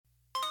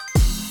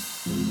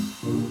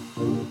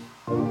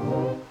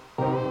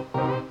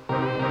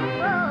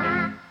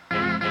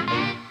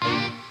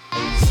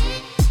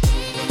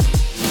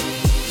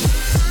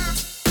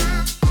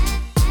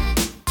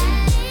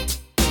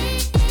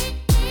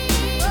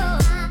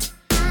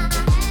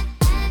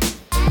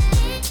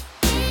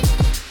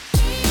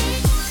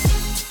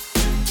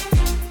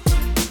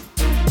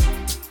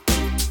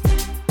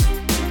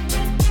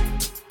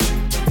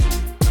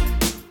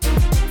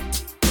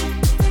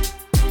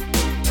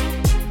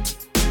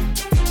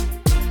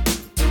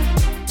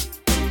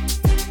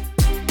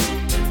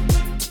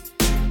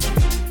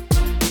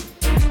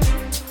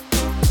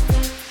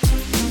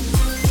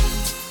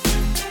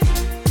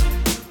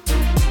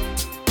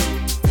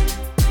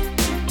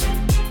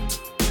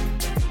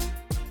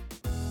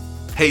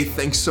Hey,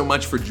 thanks so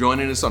much for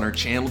joining us on our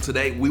channel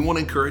today. We want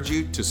to encourage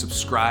you to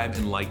subscribe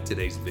and like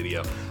today's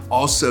video.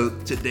 Also,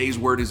 today's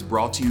word is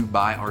brought to you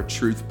by our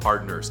Truth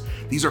Partners.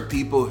 These are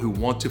people who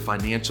want to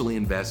financially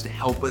invest to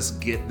help us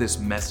get this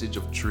message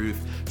of truth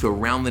to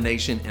around the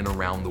nation and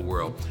around the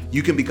world.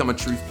 You can become a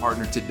Truth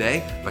Partner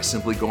today by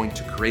simply going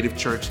to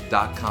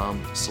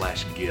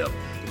creativechurch.com/give.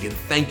 Again,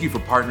 thank you for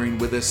partnering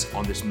with us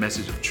on this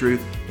message of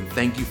truth, and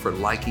thank you for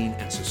liking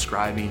and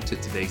subscribing to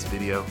today's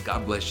video.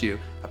 God bless you.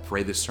 I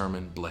pray this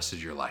sermon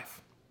blesses your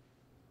life.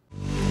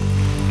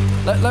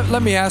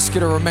 Let me ask you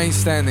to remain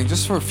standing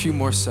just for a few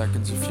more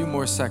seconds.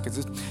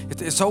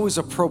 It's always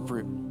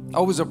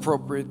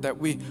appropriate that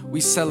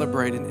we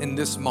celebrate in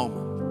this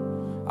moment.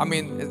 I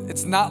mean,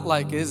 it's not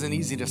like it isn't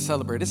easy to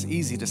celebrate. It's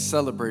easy to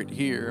celebrate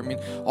here. I mean,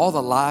 all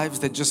the lives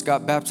that just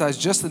got baptized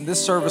just in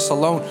this service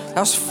alone, that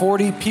was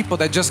 40 people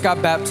that just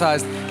got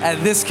baptized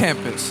at this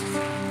campus.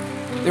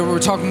 We were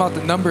talking about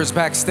the numbers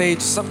backstage,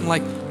 something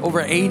like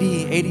over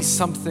 80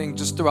 something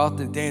just throughout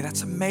the day.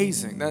 That's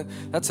amazing.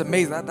 That's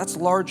amazing. That's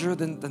larger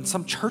than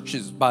some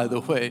churches, by the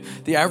way.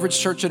 The average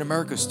church in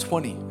America is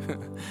 20.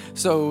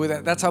 So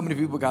that's how many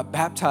people got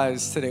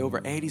baptized today,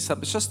 over 80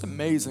 something. It's just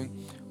amazing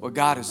what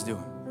God is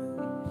doing.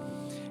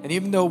 And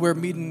even though we're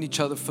meeting each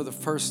other for the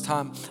first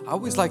time, I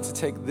always like to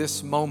take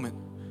this moment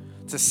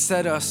to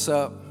set us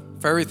up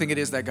for everything it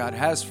is that God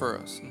has for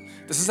us.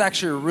 This is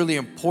actually a really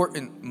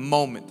important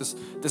moment,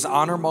 this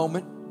honor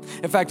moment.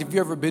 In fact, if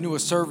you've ever been to a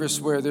service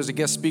where there's a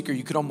guest speaker,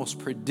 you could almost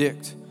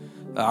predict,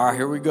 all right,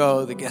 here we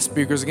go. The guest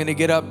speaker's going to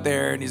get up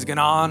there and he's going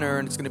to honor,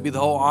 and it's going to be the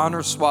whole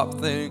honor swap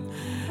thing.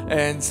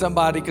 And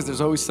somebody, because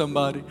there's always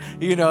somebody,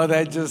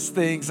 that just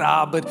thinks,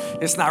 but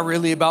it's not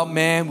really about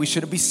man. We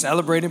shouldn't be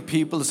celebrating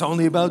people. It's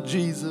only about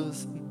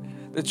Jesus.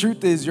 The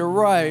truth is, you're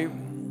right,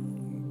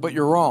 but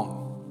you're wrong.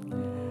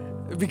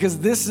 Because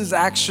this is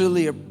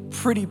actually a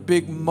pretty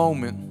big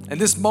moment. And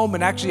this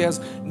moment actually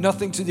has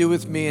nothing to do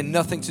with me and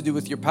nothing to do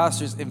with your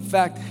pastors. In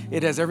fact,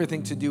 it has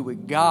everything to do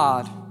with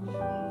God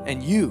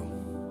and you.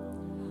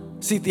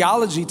 See,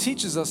 theology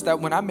teaches us that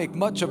when I make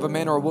much of a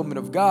man or a woman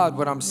of God,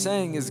 what I'm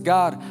saying is,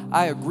 God,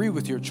 I agree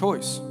with your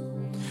choice.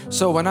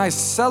 So when I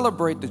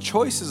celebrate the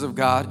choices of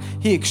God,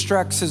 He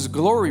extracts His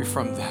glory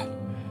from that.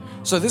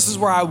 So this is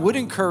where I would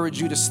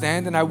encourage you to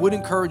stand, and I would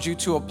encourage you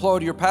to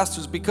applaud your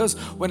pastors, because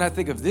when I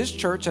think of this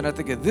church and I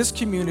think of this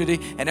community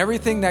and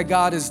everything that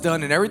God has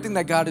done and everything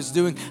that God is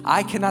doing,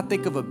 I cannot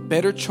think of a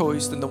better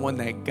choice than the one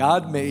that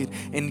God made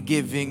in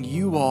giving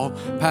you all,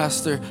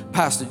 Pastor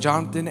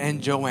Jonathan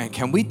and Joanne.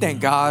 Can we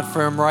thank God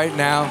for him right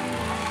now?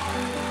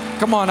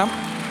 Come on,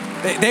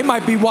 they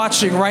might be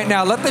watching right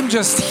now. Let them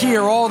just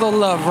hear all the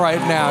love right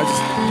now.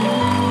 Just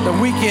the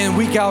week in,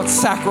 week out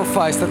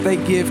sacrifice that they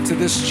give to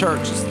this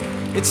church.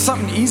 It's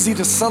something easy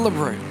to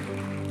celebrate.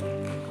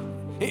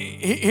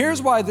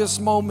 Here's why this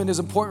moment is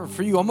important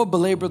for you. I'm going to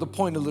belabor the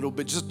point a little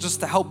bit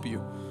just to help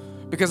you.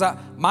 Because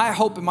my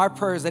hope and my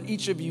prayer is that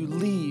each of you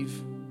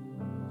leave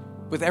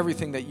with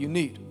everything that you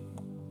need.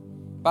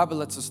 The Bible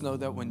lets us know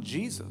that when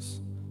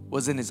Jesus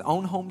was in His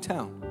own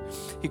hometown,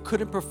 He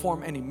couldn't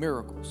perform any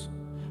miracles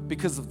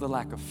because of the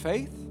lack of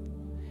faith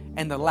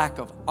and the lack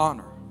of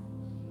honor.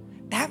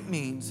 That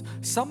means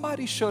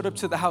somebody showed up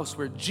to the house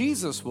where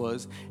Jesus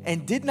was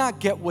and did not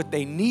get what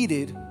they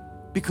needed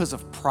because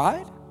of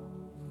pride.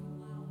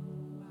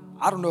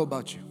 I don't know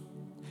about you,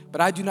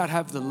 but I do not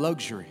have the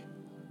luxury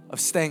of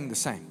staying the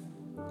same.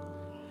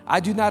 I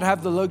do not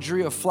have the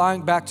luxury of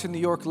flying back to New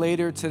York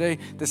later today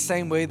the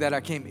same way that I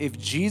came. If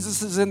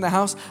Jesus is in the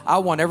house, I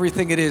want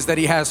everything it is that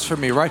He has for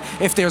me, right?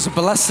 If there's a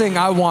blessing,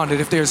 I want it.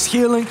 If there's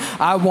healing,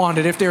 I want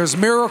it. If there's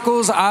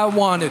miracles, I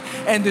want it.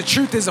 And the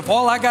truth is, if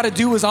all I got to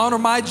do is honor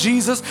my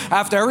Jesus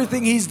after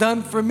everything He's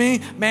done for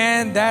me,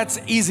 man, that's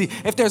easy.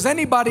 If there's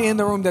anybody in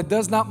the room that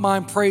does not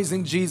mind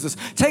praising Jesus,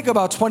 take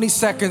about 20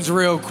 seconds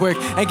real quick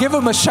and give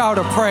Him a shout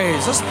of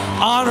praise. Just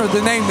honor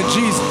the name of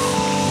Jesus.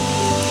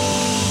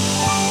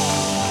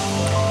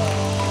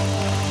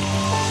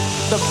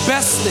 The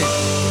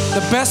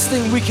best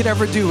thing we could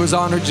ever do is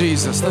honor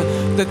Jesus.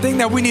 The thing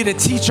that we need to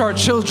teach our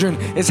children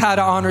is how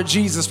to honor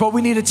Jesus. What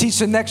we need to teach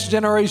the next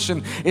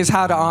generation is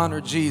how to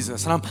honor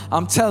Jesus. And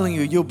I'm telling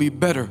you, you'll be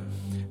better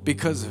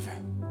because of it.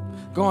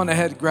 Go on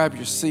ahead, grab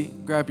your seat.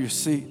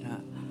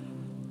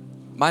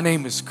 My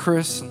name is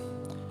Chris.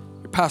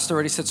 Your pastor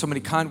already said so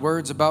many kind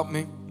words about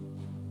me.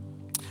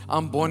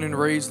 I'm born and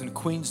raised in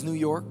Queens, New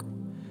York.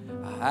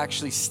 I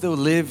actually still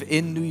live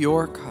in New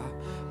York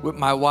with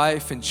my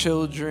wife and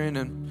children.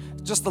 And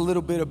just a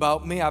little bit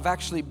about me, I've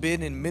actually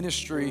been in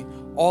ministry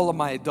all of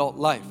my adult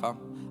life.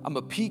 I'm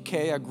a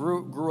PK. I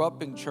grew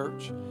up in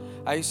church.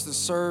 I used to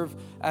serve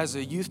as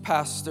a youth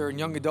pastor and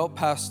young adult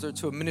pastor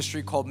to a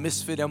ministry called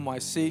Misfit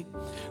NYC,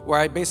 where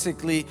I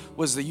basically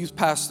was the youth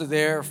pastor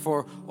there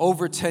for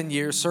over 10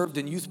 years, served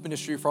in youth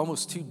ministry for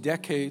almost 2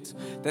 decades.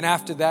 Then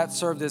after that,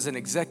 served as an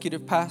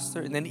executive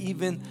pastor, and then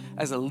even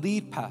as a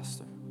lead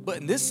pastor. But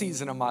in this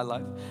season of my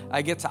life,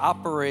 I get to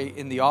operate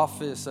in the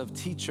office of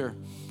teacher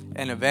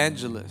and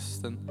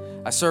evangelist. And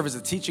I serve as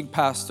a teaching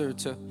pastor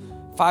to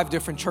 5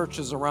 different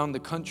churches around the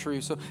country.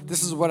 So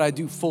this is what I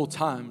do full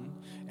time.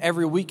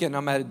 every weekend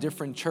I'm at a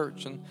different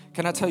church. And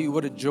can I tell you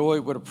what a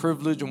joy, what a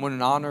privilege, and what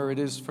an honor it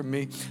is for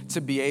me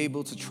to be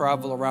able to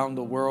travel around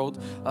the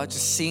world,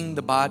 just seeing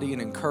the body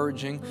and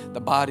encouraging the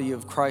body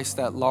of Christ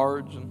at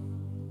large.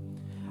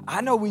 And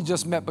I know we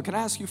just met, but can I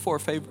ask you for a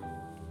favor?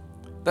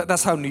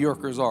 That's how New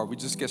Yorkers are. We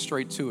just get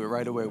straight to it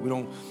right away. We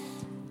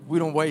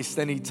don't waste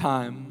any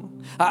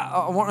time.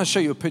 I want to show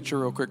you a picture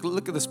real quick.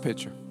 Look at this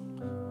picture.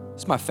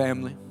 It's my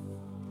family.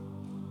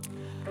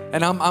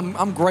 And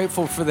I'm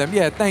grateful for them.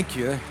 Yeah, thank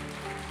you.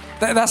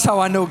 That's how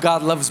I know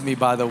God loves me,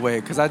 by the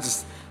way, because I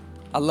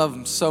love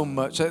him so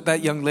much.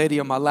 That young lady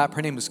on my lap,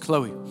 her name is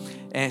Chloe,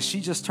 and she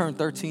just turned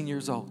 13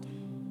 years old.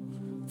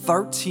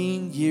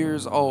 13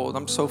 years old.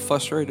 I'm so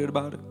frustrated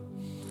about it.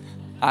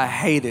 I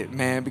hate it,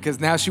 man, because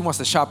now she wants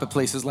to shop at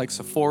places like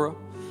Sephora,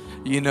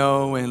 and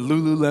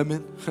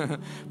Lululemon.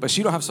 But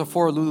she don't have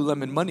Sephora,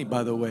 Lululemon money,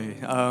 by the way.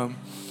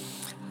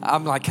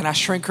 I'm like, can I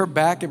shrink her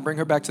back and bring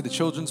her back to the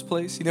children's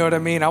place? You know what I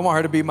mean? I want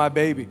her to be my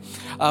baby.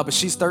 But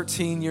she's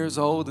 13 years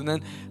old. And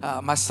then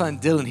my son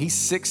Dylan, he's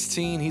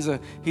 16.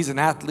 He's an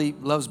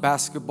athlete, loves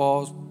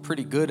basketball,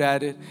 pretty good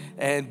at it.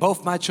 And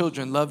both my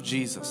children love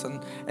Jesus.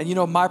 And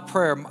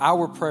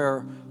our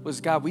prayer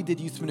was, God, we did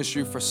youth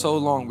ministry for so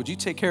long. Would you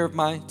take care of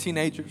my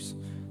teenagers?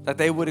 That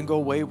they wouldn't go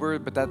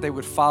wayward, but that they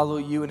would follow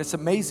you. And it's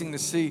amazing to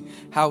see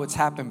how it's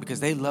happened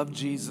because they love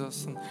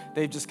Jesus. And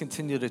they've just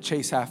continued to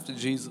chase after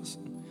Jesus.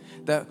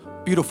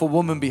 That beautiful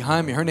woman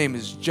behind me, her name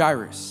is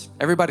Jairus.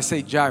 Everybody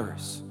say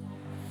Jairus.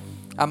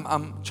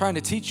 I'm trying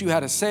to teach you how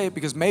to say it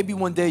because maybe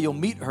one day you'll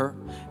meet her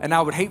and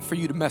I would hate for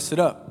you to mess it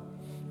up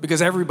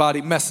because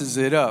everybody messes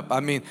it up. I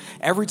mean,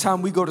 every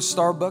time we go to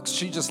Starbucks,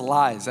 she just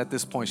lies at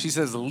this point. She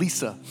says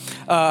Lisa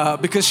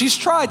because she's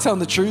tried telling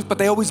the truth, but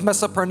they always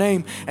mess up her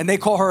name and they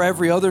call her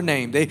every other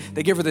name. They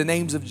give her the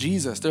names of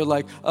Jesus. They're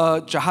like,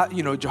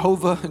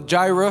 Jehovah,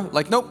 Jireh.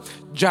 Like, nope,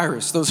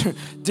 Jairus. Those are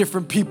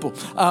different people.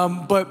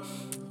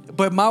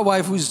 But my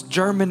wife, who's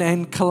German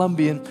and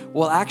Colombian,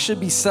 will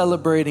actually be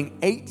celebrating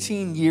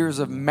 18 years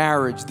of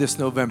marriage this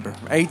November.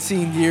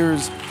 18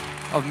 years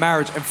of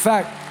marriage. In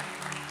fact,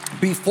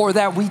 before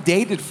that, we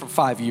dated for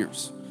 5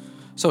 years.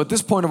 So at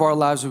this point of our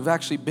lives, we've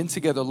actually been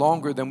together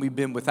longer than we've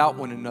been without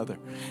one another.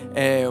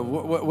 And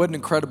what an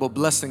incredible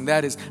blessing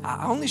that is.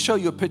 I only show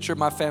you a picture of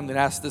my family and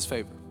ask this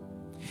favor.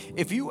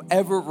 If you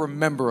ever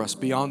remember us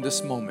beyond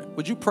this moment,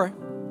 would you pray?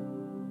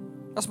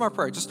 That's my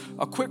prayer. Just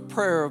a quick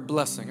prayer of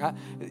blessing.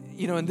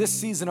 In this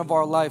season of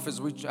our life,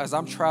 as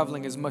I'm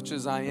traveling as much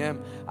as I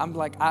am, I'm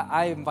like,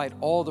 I invite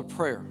all the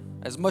prayer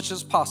as much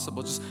as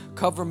possible. Just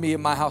cover me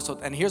and my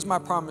household. And here's my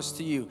promise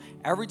to you.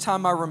 Every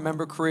time I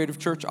remember Creative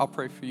Church, I'll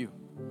pray for you.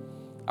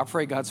 I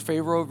pray God's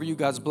favor over you,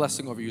 God's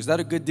blessing over you. Is that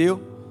a good deal?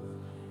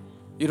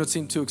 You don't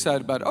seem too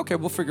excited about it. Okay,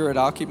 we'll figure it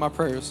out. I'll keep my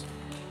prayers.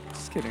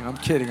 Just kidding. I'm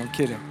kidding.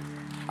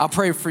 I'll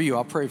pray for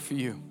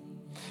you.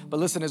 But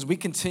listen, as we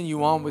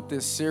continue on with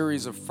this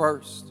series of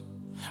First,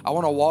 I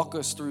want to walk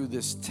us through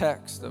this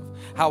text of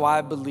how I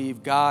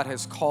believe God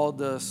has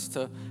called us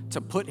to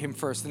put him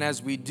first. And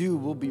as we do,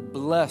 we'll be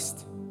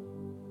blessed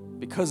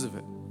because of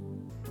it.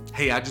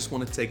 Hey, I just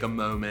want to take a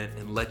moment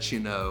and let you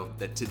know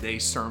that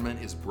today's sermon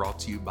is brought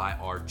to you by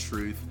our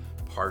Truth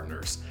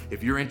Partners.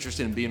 If you're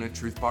interested in being a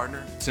Truth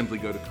Partner, simply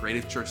go to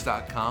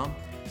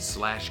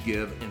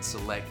creativechurch.com/give and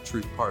select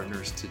Truth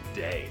Partners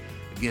today.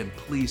 Again,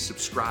 please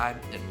subscribe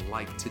and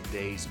like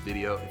today's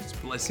video. If it's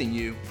blessing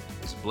you,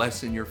 it's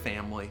blessing your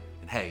family.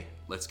 And hey,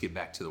 let's get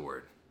back to the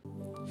word.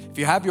 If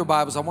you have your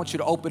Bibles, I want you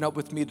to open up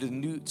with me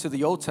to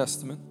the Old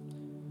Testament,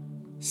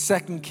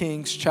 2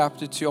 Kings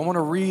chapter 2. I want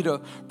to read a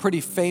pretty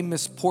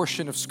famous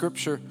portion of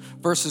scripture,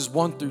 verses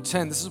 1 through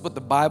 10. This is what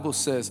the Bible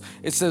says.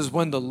 It says,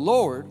 when the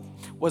Lord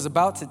was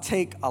about to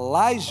take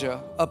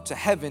Elijah up to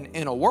heaven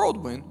in a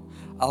whirlwind,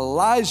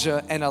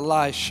 Elijah and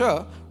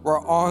Elisha were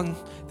on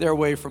their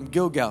way from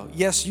Gilgal.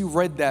 Yes, you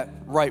read that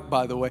right,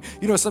 by the way.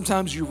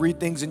 Sometimes you read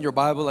things in your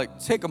Bible like,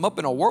 take them up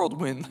in a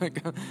whirlwind.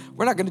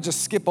 We're not going to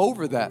just skip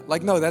over that.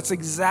 No, that's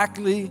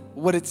exactly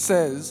what it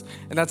says,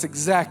 and that's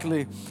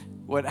exactly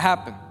what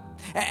happened.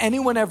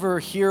 Anyone ever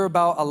hear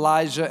about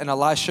Elijah and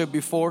Elisha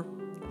before?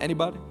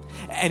 Anybody?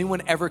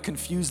 Anyone ever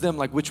confuse them,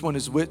 like which one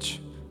is which?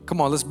 Come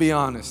on, let's be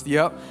honest.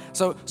 Yep.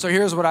 So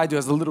here's what I do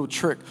as a little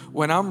trick.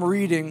 When I'm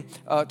reading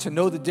to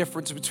know the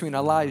difference between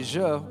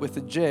Elijah with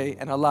a J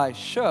and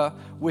Elisha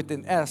with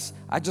an S,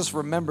 I just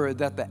remember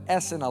that the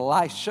S in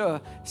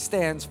Elisha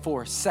stands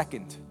for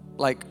second,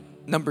 like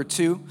number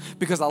 2,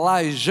 because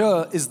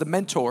Elijah is the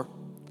mentor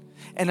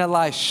and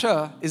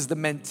Elisha is the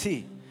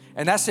mentee.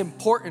 And that's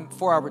important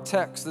for our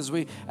text as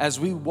we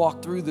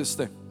walk through this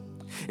thing.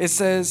 It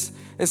says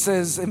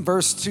in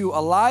verse 2,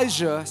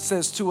 Elijah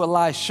says to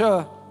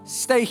Elisha,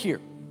 stay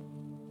here.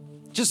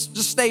 Just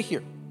stay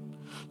here.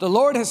 The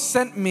Lord has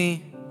sent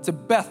me to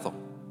Bethel.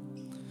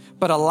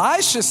 But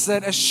Elisha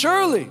said, as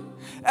surely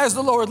as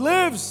the Lord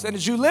lives and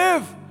as you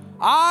live,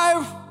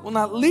 I will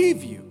not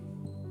leave you.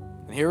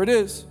 And here it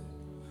is.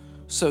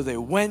 So they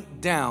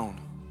went down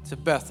to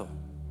Bethel.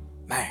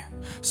 Man,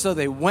 so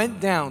they went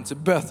down to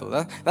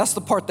Bethel. That's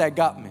the part that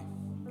got me.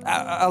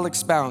 I'll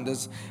expound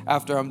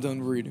after I'm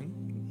done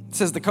reading. It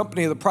says the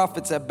company of the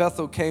prophets at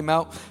Bethel came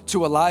out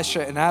to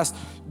Elisha and asked,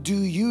 "Do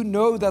you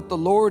know that the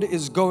Lord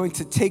is going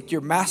to take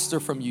your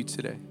master from you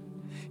today?"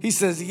 He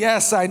says,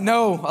 "Yes, I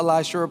know,"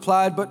 Elisha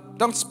replied, "but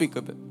don't speak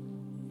of it."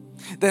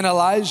 Then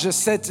Elijah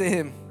said to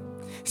him,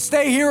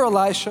 "Stay here,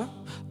 Elisha.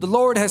 The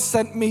Lord has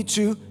sent me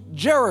to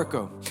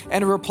Jericho."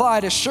 And he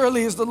replied, "As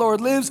surely as the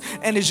Lord lives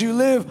and as you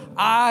live,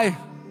 I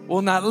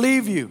will not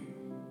leave you."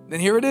 Then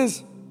here it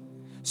is.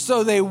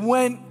 So they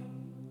went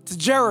to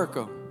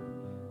Jericho.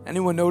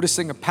 Anyone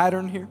noticing a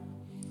pattern here?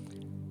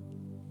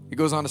 He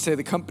goes on to say,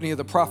 the company of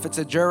the prophets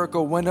at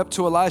Jericho went up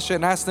to Elisha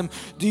and asked him,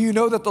 "Do you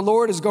know that the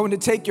Lord is going to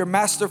take your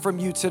master from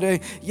you today?"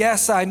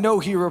 "Yes, I know,"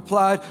 he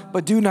replied,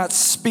 "but do not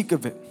speak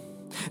of it."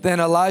 Then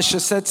Elisha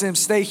said to him,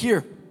 "Stay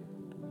here.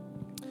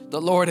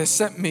 The Lord has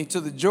sent me to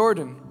the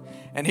Jordan."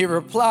 And he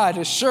replied,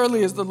 "As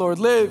surely as the Lord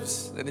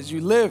lives and as you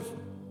live,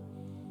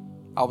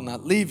 I will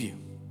not leave you."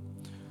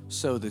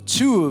 So the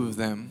two of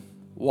them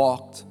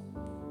walked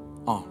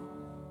on.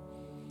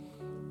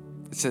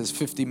 It says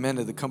 50 men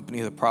of the company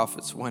of the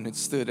prophets went and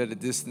stood at a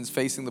distance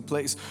facing the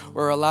place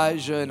where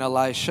Elijah and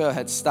Elisha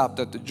had stopped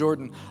at the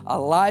Jordan.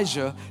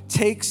 Elijah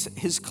takes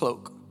his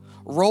cloak,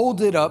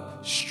 rolled it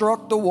up,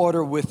 struck the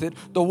water with it.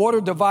 The water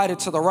divided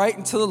to the right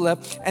and to the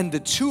left, and the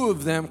two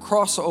of them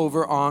crossed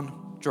over on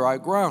dry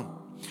ground.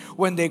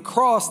 When they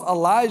crossed,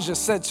 Elijah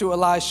said to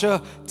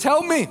Elisha,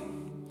 "Tell me,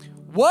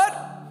 what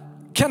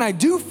can I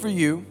do for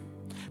you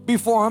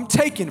before I'm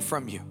taken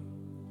from you?"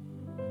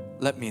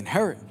 "Let me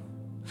inherit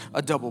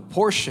a double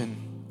portion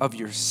of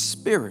your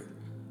spirit,"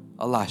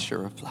 Elisha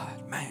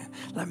replied. Man,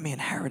 let me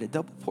inherit a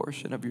double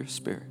portion of your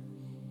spirit.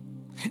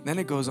 And then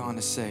it goes on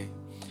to say,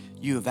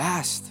 "You have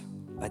asked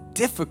a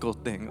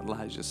difficult thing,"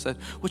 Elijah said,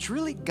 which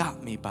really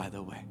got me, by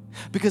the way,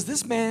 because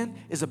this man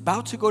is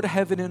about to go to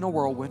heaven in a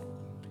whirlwind.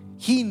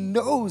 He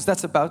knows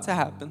that's about to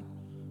happen.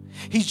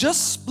 He's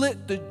just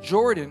split the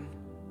Jordan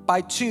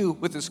by two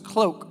with his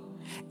cloak,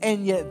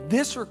 and yet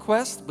this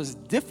request was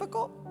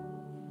difficult.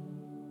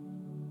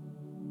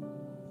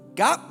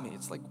 Got me.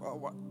 It's like,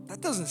 well,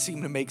 that doesn't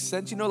seem to make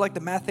sense. You know, like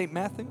the math ain't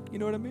mathing. You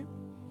know what I mean?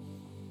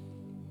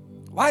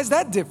 Why is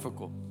that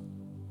difficult?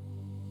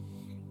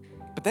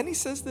 But then he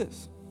says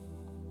this,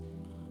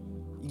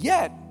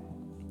 "Yet,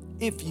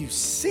 if you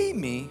see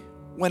me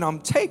when I'm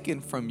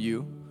taken from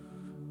you,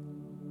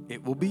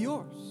 it will be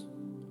yours.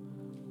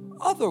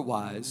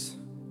 Otherwise,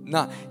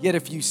 not. Yet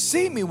if you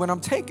see me when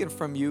I'm taken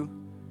from you,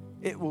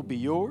 it will be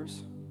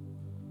yours."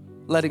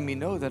 Letting me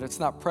know that it's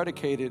not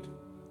predicated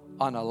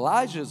on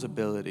Elijah's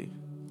ability,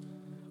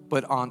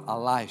 but on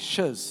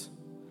Elisha's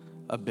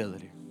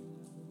ability.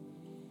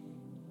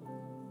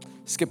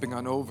 Skipping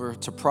on over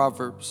to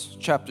Proverbs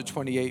chapter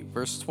 28,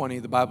 verse 20,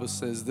 the Bible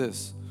says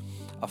this,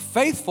 "A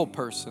faithful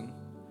person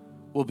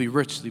will be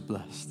richly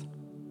blessed."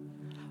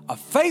 A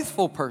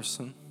faithful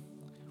person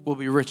will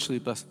be richly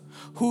blessed.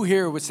 Who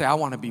here would say, "I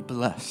want to be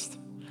blessed.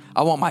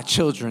 I want my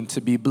children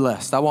to be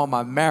blessed. I want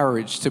my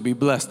marriage to be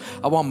blessed.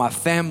 I want my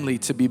family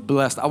to be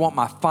blessed. I want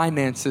my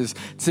finances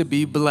to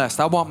be blessed.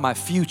 I want my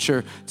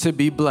future to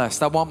be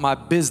blessed. I want my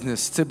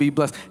business to be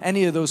blessed."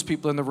 Any of those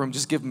people in the room,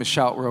 just give them a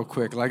shout real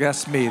quick. Like,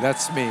 that's me,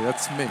 that's me,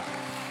 that's me.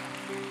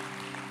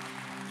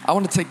 I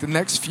want to take the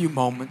next few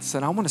moments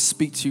and I want to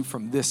speak to you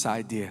from this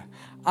idea.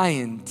 I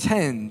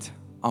intend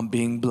on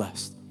being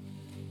blessed.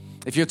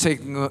 If you're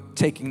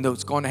taking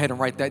notes, go on ahead and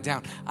write that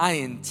down. I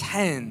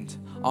intend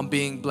on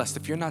being blessed.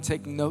 If you're not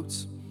taking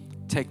notes,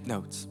 take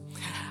notes.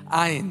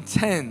 I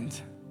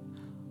intend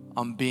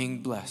on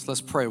being blessed.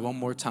 Let's pray one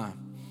more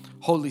time.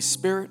 Holy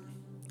Spirit,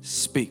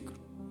 speak.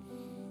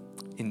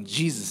 In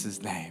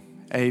Jesus' name,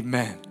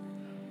 amen.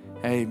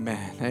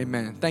 Amen.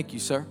 Amen. Thank you,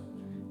 sir.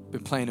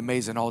 Been playing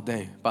amazing all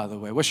day, by the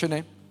way. What's your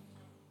name?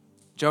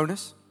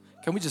 Jonas?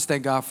 Can we just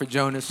thank God for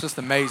Jonas? Just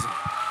amazing.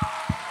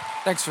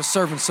 Thanks for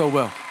serving so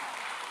well.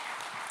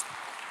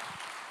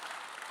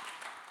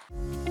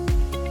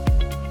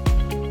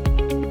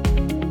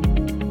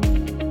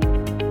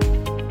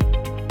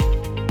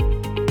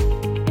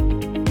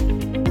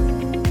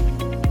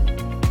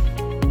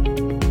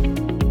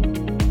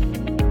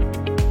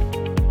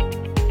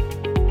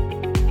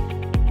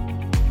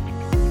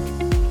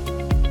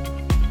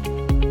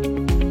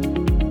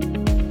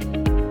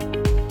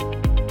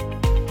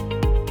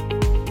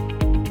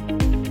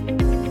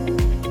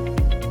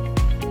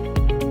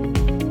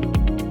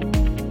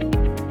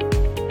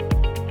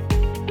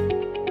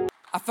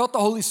 I felt the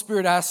Holy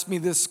Spirit ask me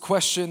this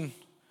question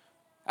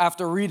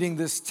after reading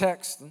this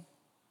text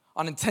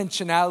on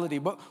intentionality.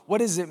 What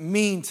does it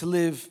mean to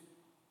live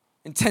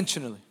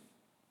intentionally?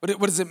 What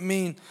does it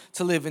mean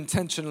to live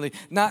intentionally?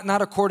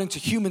 Not according to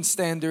human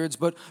standards,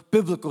 but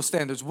biblical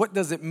standards. What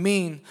does it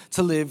mean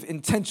to live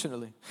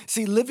intentionally?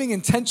 See, living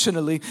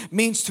intentionally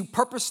means to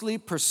purposely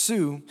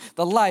pursue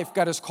the life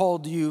God has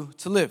called you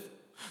to live.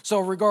 So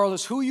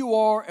regardless who you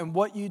are and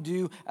what you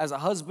do as a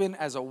husband,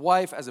 as a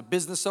wife, as a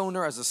business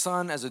owner, as a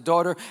son, as a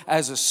daughter,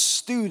 as a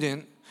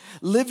student,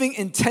 living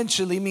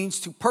intentionally means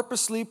to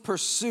purposely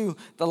pursue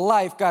the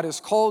life God has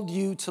called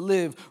you to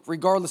live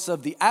regardless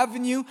of the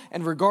avenue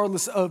and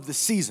regardless of the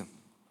season.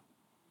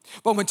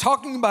 But when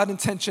talking about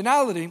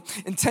intentionality,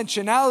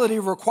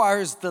 intentionality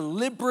requires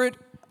deliberate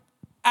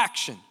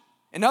action.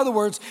 In other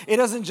words, it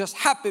doesn't just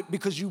happen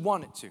because you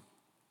want it to.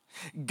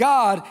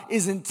 God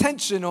is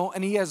intentional,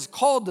 and he has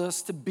called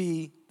us to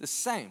be the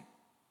same.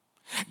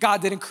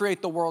 God didn't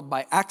create the world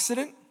by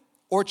accident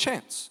or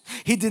chance.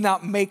 He did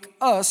not make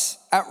us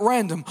at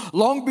random.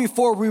 Long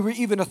before we were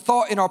even a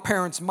thought in our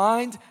parents'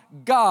 mind,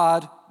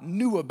 God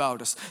knew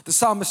about us. The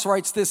psalmist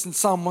writes this in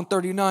Psalm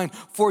 139,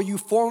 "For you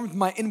formed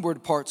my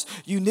inward parts.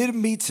 You knitted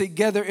me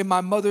together in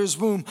my mother's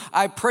womb.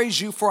 I praise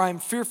you, for I am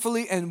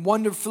fearfully and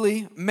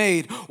wonderfully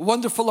made.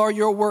 Wonderful are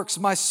your works.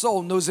 My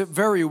soul knows it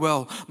very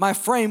well. My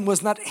frame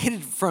was not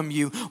hidden from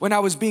you. When I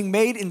was being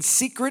made in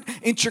secret,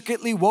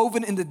 intricately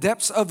woven in the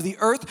depths of the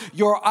earth,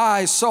 your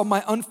eyes saw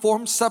my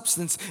unformed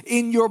substance.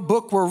 In your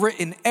book were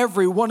written,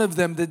 every one of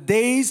them, the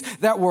days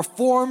that were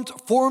formed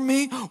for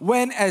me,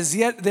 when as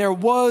yet there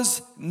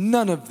was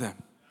none of them."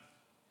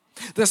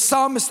 The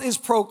psalmist is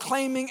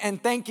proclaiming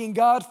and thanking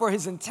God for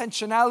his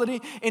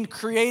intentionality in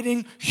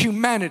creating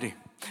humanity.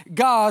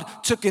 God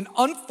took an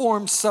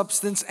unformed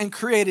substance and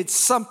created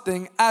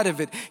something out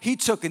of it. He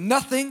took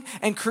nothing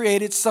and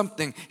created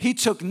something. He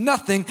took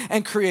nothing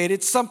and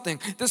created something.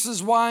 This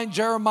is why in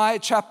Jeremiah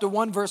chapter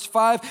 1 verse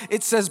 5,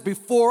 it says,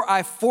 "Before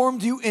I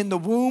formed you in the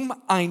womb,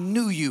 I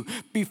knew you.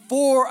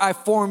 Before I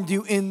formed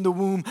you in the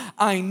womb,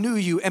 I knew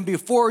you. And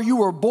before you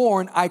were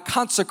born, I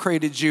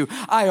consecrated you.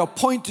 I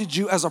appointed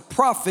you as a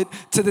prophet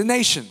to the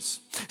nations."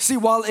 See,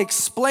 while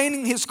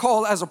explaining his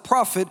call as a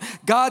prophet,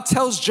 God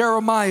tells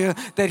Jeremiah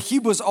that he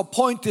was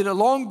appointed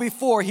long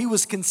before he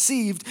was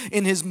conceived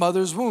in his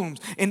mother's womb.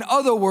 In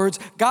other words,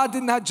 God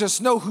did not just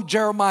know who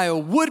Jeremiah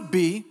would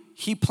be,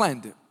 he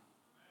planned it.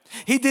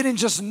 He didn't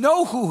just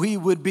know who he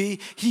would be,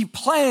 he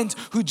planned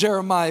who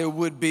Jeremiah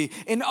would be.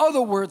 In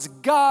other words,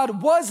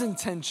 God was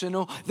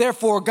intentional,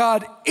 therefore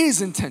God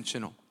is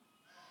intentional.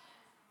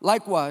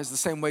 Likewise, the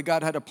same way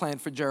God had a plan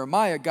for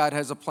Jeremiah, God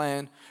has a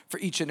plan for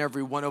each and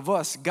every one of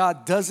us.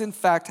 God does in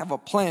fact have a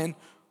plan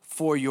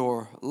for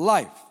your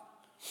life.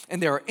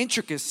 And there are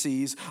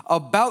intricacies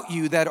about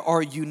you that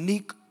are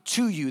unique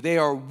to you. They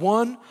are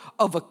one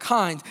of a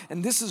kind.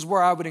 And this is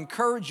where I would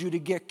encourage you to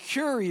get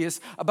curious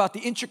about the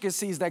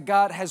intricacies that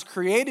God has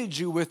created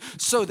you with,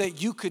 so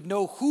that you could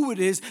know who it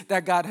is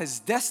that God has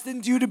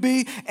destined you to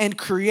be and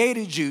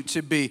created you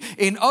to be.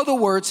 In other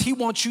words, he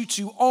wants you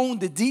to own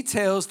the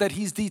details that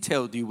he's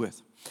detailed you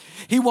with.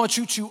 He wants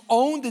you to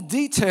own the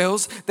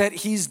details that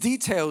he's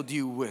detailed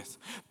you with.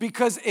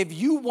 Because if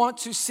you want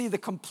to see the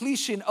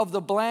completion of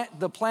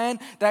the plan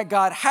that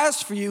God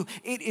has for you,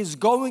 it is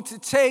going to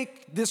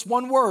take this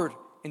one word,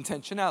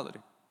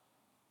 intentionality.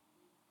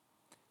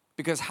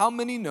 Because how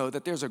many know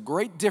that there's a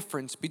great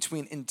difference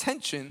between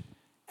intention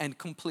and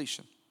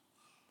completion?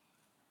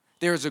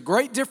 There's a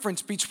great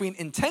difference between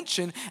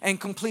intention and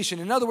completion.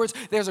 In other words,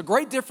 there's a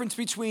great difference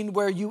between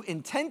where you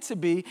intend to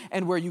be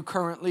and where you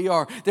currently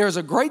are. There's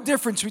a great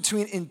difference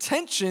between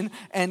intention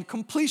and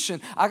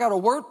completion. I got a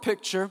word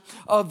picture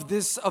of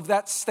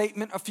that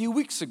statement a few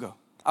weeks ago.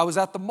 I was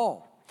at the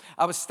mall.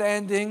 I was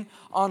standing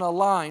on a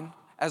line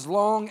as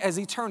long as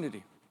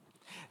eternity.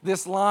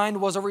 This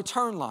line was a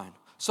return line.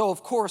 So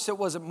of course it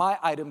wasn't my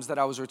items that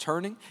I was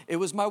returning, it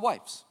was my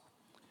wife's.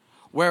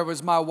 Where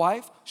was my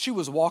wife? She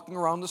was walking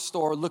around the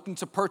store looking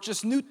to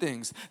purchase new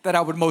things that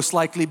I would most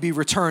likely be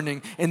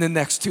returning in the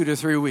next 2 to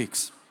 3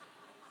 weeks.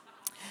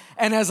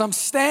 And as I'm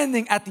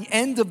standing at the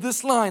end of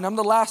this line, I'm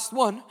the last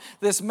one,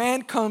 this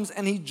man comes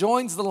and he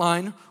joins the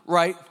line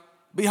right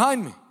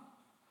behind me.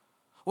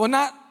 Well,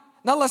 not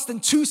less than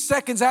 2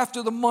 seconds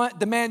after the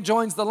man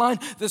joins the line,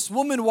 this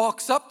woman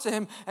walks up to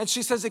him and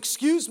she says,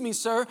 "Excuse me,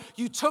 sir,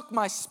 you took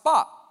my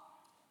spot."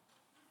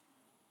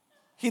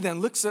 He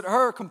then looks at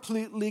her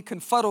completely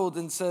confuddled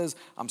and says,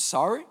 "I'm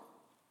sorry?"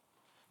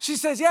 She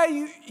says, "Yeah,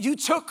 you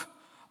took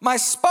my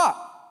spot.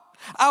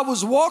 I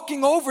was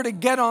walking over to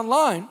get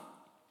online,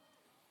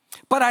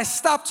 but I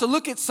stopped to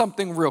look at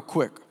something real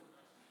quick."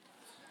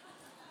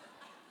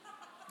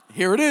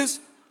 Here it is.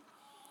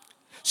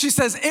 She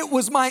says, "It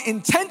was my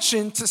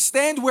intention to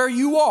stand where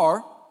you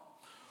are,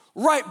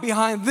 right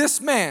behind this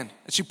man."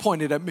 And she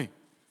pointed at me.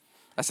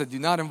 I said, "Do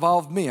not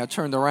involve me." I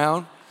turned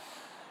around,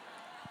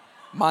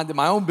 minded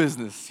my own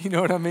business. You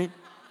know what I mean?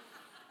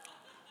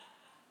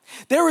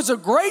 There is a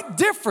great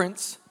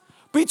difference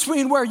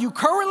between where you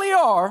currently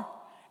are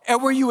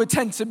and where you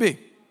intend to be.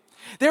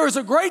 There is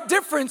a great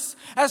difference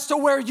as to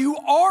where you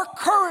are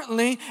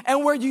currently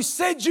and where you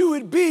said you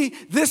would be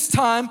this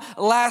time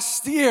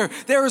last year.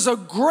 There is a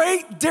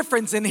great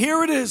difference, and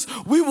here it is.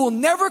 We will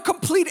never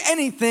complete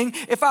anything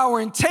if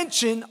our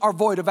intention are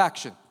void of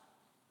action.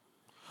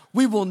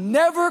 We will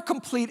never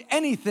complete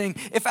anything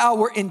if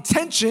our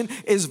intention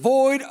is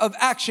void of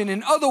action.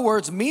 In other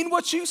words, mean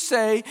what you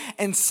say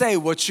and say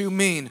what you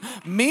mean.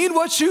 Mean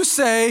what you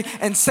say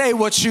and say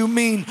what you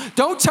mean.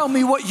 Don't tell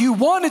me what you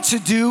wanted to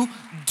do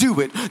do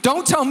it.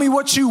 Don't tell me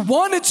what you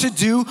wanted to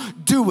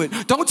do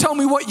it. Don't tell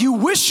me what you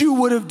wish you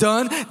would have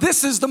done.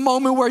 This is the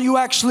moment where you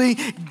actually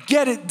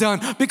get it done.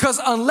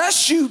 Because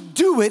unless you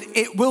do it,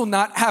 it will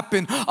not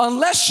happen.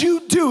 Unless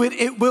you do it,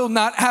 it will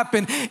not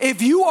happen.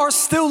 If you are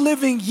still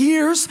living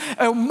years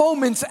or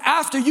moments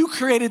after you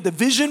created the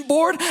vision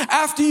board,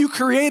 after you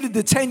created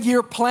the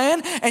 10-year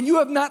plan, and you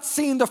have not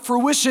seen the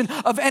fruition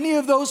of any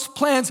of those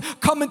plans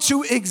come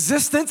into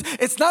existence,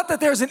 it's not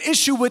that there's an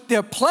issue with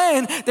their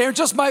plan. There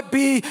just might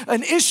be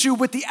an issue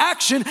with the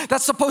action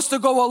that's supposed to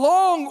go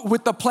along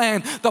with the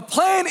plan. The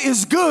plan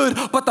is good,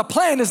 but the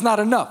plan is not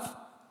enough.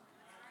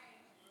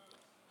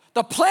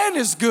 The plan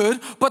is good,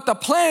 but the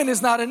plan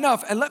is not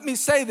enough. And let me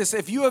say this,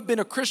 if you have been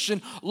a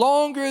Christian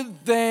longer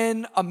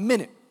than a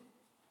minute,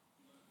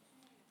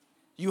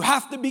 you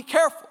have to be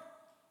careful,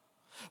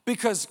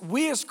 because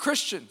we as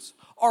Christians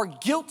are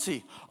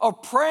guilty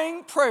of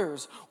praying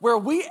prayers where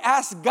we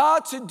ask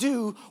God to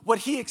do what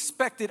He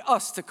expected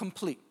us to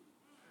complete.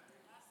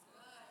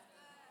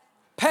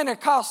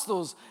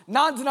 Pentecostals,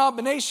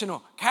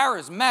 non-denominational,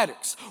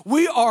 charismatics,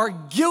 we are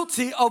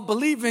guilty of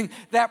believing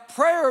that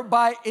prayer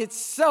by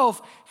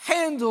itself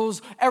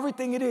handles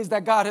everything it is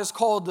that God has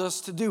called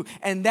us to do,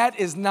 and that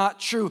is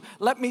not true.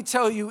 Let me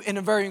tell you in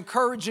a very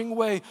encouraging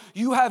way,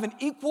 you have an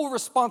equal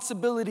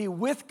responsibility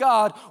with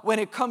God when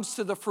it comes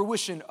to the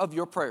fruition of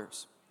your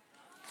prayers.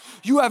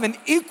 You have an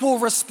equal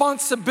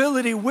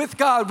responsibility with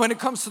God when it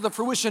comes to the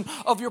fruition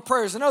of your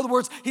prayers. In other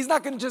words, He's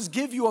not going to just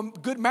give you a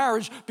good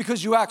marriage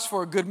because you asked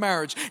for a good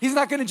marriage. He's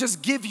not going to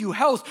just give you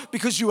health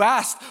because you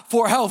asked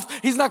for health.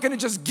 He's not going to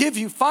just give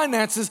you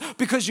finances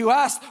because you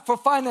asked for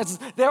finances.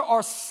 There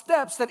are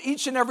steps that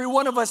each and every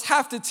one of us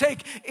have to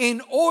take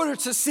in order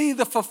to see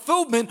the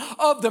fulfillment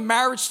of the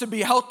marriage to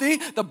be healthy,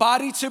 the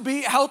body to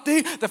be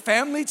healthy, the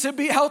family to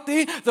be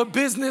healthy, the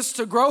business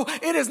to grow.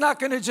 It is not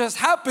going to just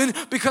happen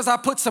because I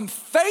put some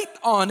faith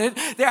on it.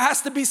 There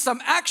has to be some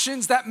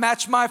actions that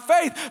match my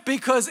faith,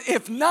 because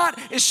if not,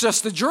 it's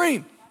just a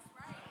dream.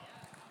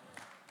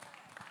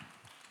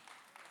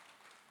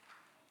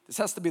 This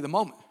has to be the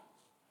moment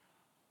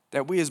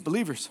that we as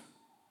believers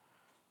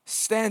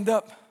stand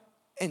up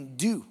and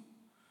do,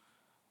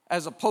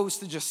 as opposed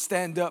to just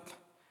stand up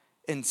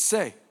and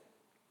say.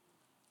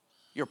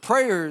 Your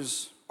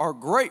prayers are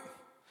great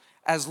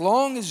as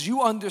long as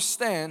you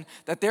understand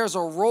that there's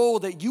a role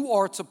that you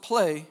are to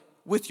play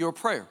with your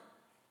prayer.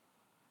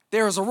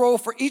 There is a role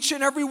for each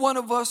and every one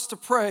of us to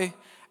pray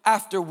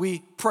after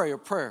we pray a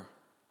prayer.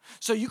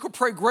 So you could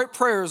pray great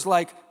prayers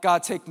like,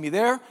 God, take me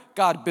there,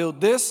 God, build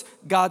this,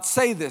 God,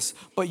 say this.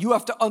 But you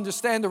have to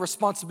understand the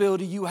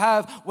responsibility you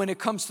have when it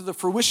comes to the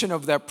fruition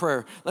of that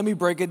prayer. Let me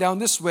break it down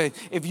this way.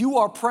 If you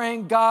are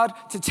praying God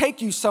to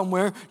take you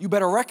somewhere, you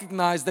better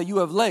recognize that you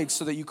have legs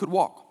so that you could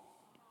walk.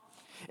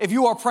 If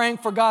you are praying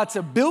for God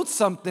to build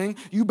something,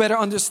 you better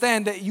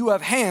understand that you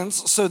have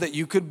hands so that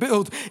you could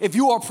build. If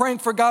you are praying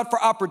for God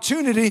for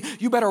opportunity,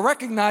 you better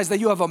recognize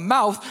that you have a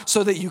mouth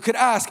so that you could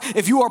ask.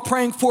 If you are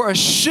praying for a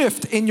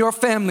shift in your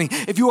family,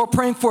 if you are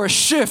praying for a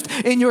shift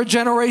in your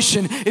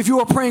generation, if you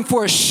are praying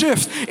for a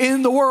shift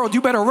in the world,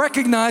 you better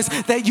recognize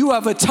that you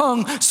have a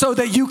tongue so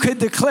that you could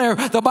declare.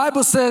 The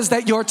Bible says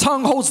that your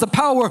tongue holds the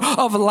power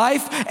of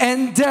life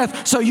and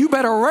death. So you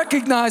better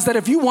recognize that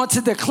if you want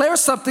to declare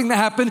something to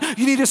happen,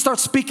 you need to start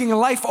speaking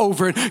life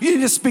over it. You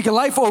need to speak a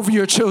life over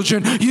your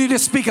children. You need to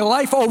speak a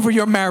life over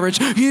your marriage.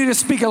 You need to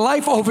speak a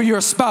life over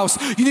your spouse.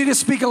 You need to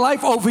speak a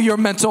life over your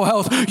mental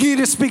health. You need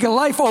to speak a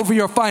life over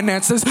your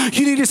finances.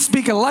 You need to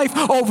speak a life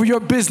over your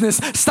business.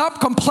 Stop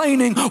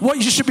complaining what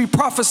you should be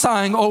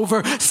prophesying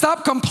over.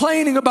 Stop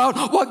complaining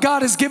about what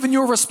God has given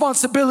you a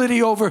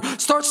responsibility over.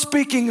 Start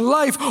speaking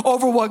life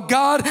over what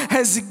God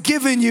has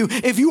given you.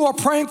 If you are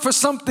praying for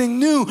something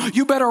new,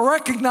 you better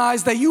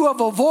recognize that you have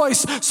a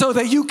voice so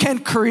that you can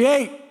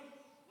create.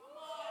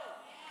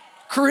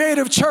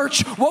 Creative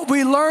Church, what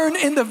we learn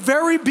in the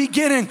very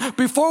beginning,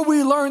 before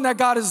we learn that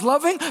God is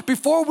loving,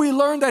 before we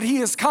learn that He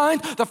is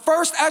kind, the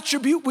first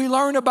attribute we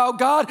learn about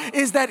God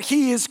is that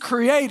He is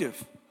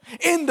creative.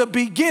 In the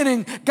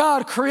beginning,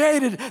 God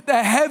created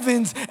the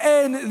heavens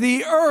and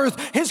the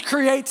earth. His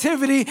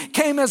creativity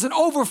came as an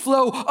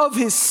overflow of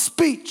His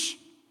speech.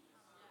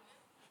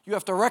 You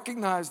have to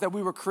recognize that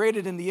we were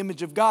created in the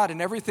image of God,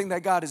 and everything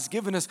that God has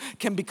given us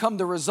can become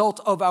the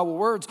result of our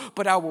words,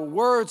 but our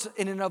words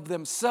in and of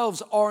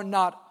themselves are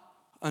not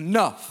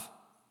enough.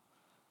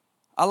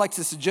 I like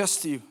to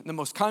suggest to you in the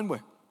most kind way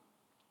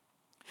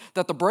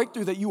that the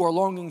breakthrough that you are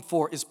longing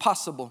for is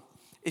possible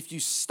if you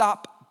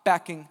stop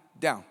backing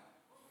down.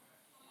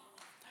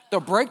 The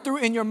breakthrough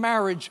in your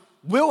marriage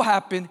will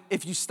happen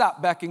if you stop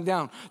backing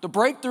down. The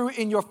breakthrough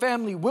in your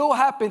family will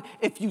happen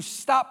if you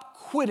stop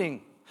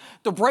quitting.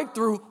 The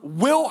breakthrough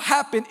will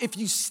happen if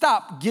you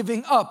stop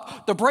giving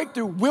up. The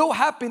breakthrough will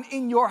happen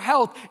in your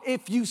health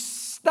if you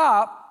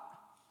stop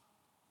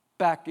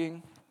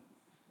backing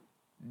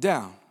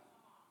down.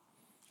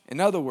 In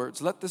other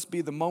words, let this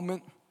be the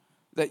moment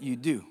that you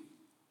do.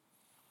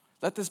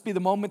 Let this be the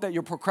moment that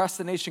your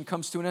procrastination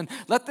comes to an end.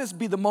 Let this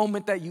be the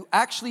moment that you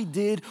actually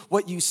did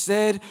what you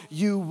said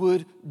you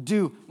would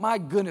do. My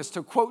goodness,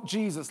 to quote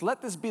Jesus,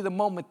 let this be the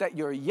moment that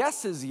your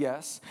yes is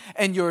yes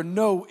and your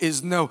no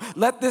is no.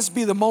 Let this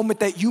be the moment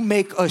that you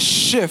make a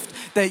shift,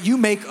 that you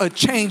make a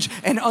change,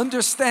 and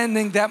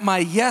understanding that my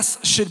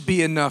yes should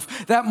be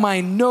enough, that my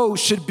no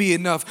should be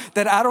enough,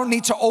 that I don't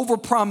need to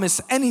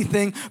overpromise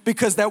anything,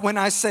 because that when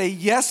I say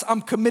yes,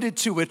 I'm committed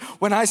to it.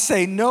 When I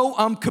say no,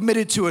 I'm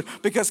committed to it.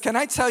 Because can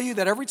I tell you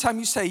that every time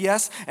you say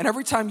yes and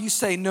every time you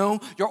say no,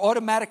 you're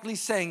automatically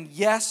saying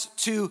yes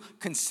to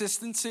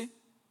consistency?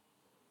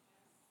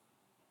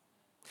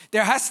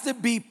 There has to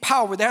be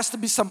power. There has to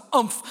be some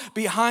oomph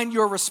behind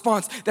your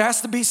response. There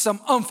has to be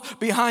some oomph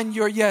behind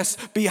your yes,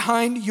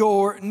 behind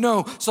your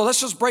no. So let's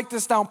just break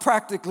this down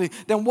practically.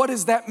 Then what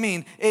does that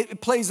mean?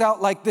 It plays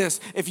out like this.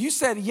 If you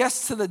said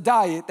yes to the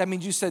diet, that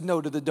means you said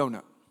no to the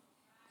donut.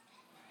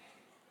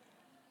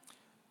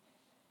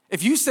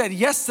 If you said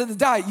yes to the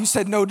diet, you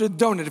said no to the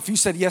donut. If you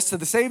said yes to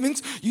the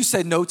savings, you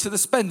said no to the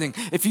spending.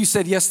 If you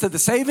said yes to the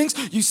savings,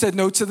 you said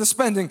no to the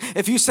spending.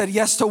 If you said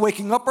yes to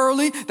waking up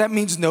early, that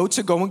means no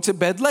to going to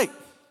bed late.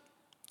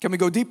 Can we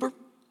go deeper?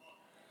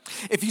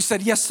 If you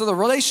said yes to the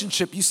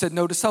relationship, you said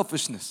no to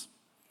selfishness.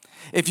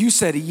 If you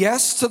said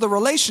yes to the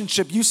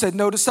relationship, you said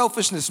no to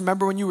selfishness.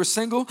 Remember when you were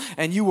single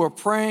and you were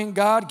praying,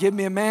 God, give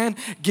me a man,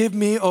 give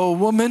me a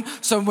woman.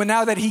 So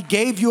now that he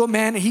gave you a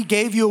man, he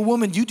gave you a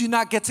woman, you do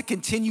not get to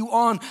continue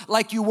on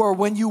like you were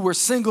when you were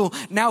single.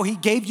 Now he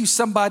gave you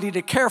somebody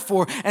to care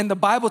for. And the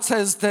Bible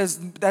says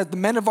that the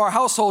men of our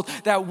household,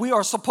 that we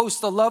are supposed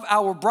to love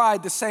our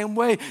bride the same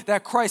way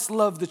that Christ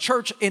loved the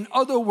church. In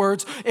other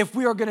words, if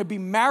we are going to be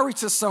married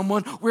to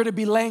someone, we're to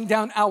be laying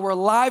down our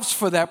lives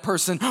for that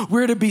person.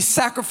 We're to be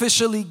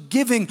sacrificially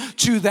giving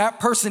to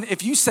that person.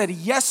 If you said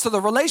yes to the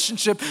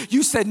relationship,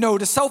 you said no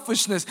to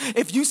selfishness.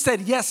 If you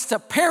said yes to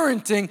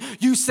parenting,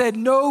 you said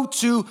no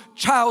to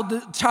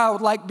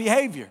childlike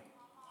behavior.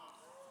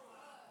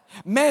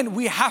 Men,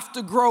 we have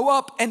to grow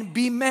up and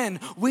be men.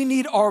 We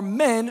need our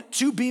men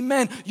to be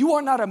men. You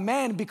are not a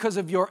man because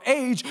of your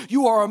age.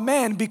 You are a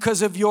man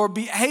because of your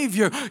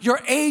behavior. Your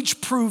age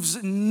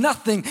proves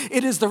nothing.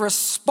 It is the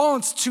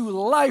response to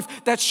life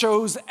that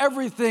shows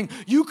everything.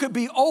 You could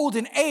be old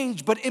in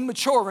age but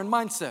immature in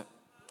mindset.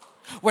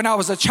 When I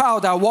was a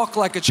child, I walked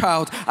like a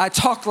child. I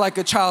talked like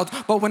a child.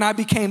 But when I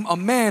became a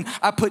man,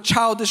 I put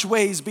childish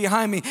ways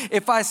behind me.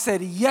 If I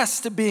said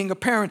yes to being a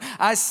parent,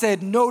 I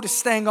said no to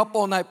staying up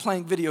all night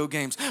playing video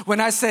games.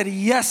 When I said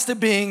yes to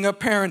being a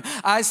parent,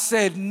 I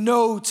said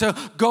no to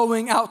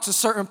going out to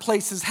certain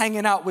places,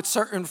 hanging out with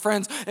certain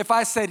friends. If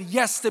I said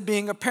yes to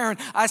being a parent,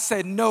 I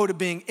said no to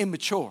being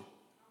immature.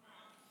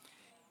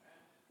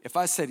 If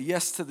I said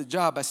yes to the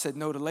job, I said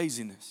no to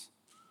laziness.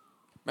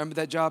 Remember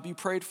that job you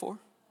prayed for?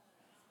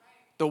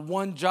 The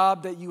one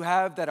job that you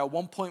have that at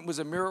one point was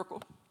a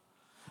miracle,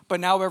 but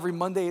now every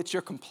Monday it's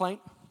your complaint.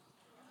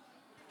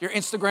 Your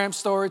Instagram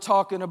story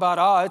talking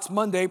about, it's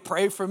Monday,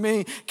 pray for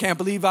me. Can't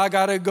believe I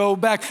gotta go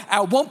back.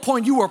 At one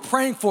point you were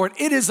praying for it.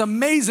 It is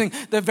amazing.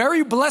 The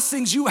very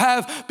blessings you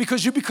have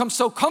because you become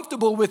so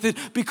comfortable with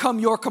it become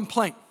your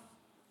complaint.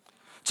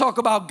 Talk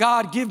about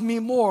God, give me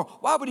more.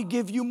 Why would he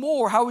give you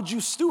more? How would you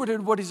steward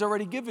what he's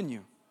already given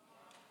you?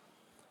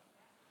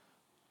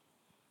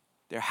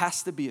 There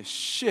has to be a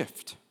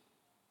shift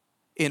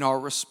in our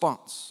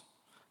response.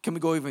 Can we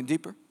go even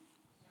deeper?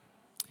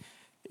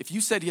 If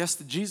you said yes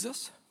to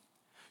Jesus,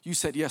 you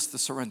said yes to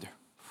surrender.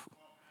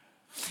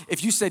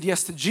 If you said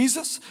yes to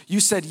Jesus,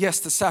 you said yes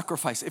to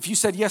sacrifice. If you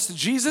said yes to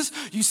Jesus,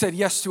 you said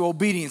yes to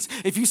obedience.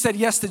 If you said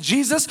yes to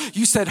Jesus,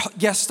 you said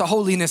yes to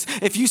holiness.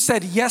 If you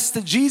said yes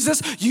to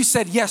Jesus, you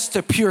said yes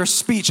to pure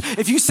speech.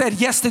 If you said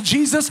yes to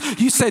Jesus,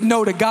 you said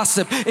no to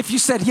gossip. If you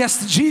said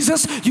yes to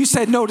Jesus, you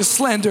said no to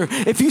slander.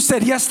 If you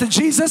said yes to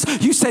Jesus,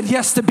 you said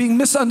yes to being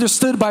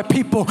misunderstood by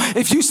people.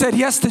 If you said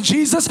yes to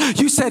Jesus,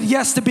 you said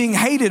yes to being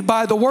hated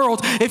by the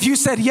world. If you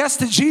said yes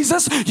to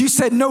Jesus, you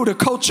said no to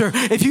culture.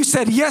 If you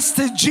said yes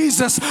to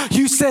Jesus,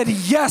 you said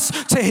yes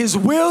to his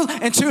will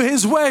and to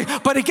his way.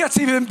 But it gets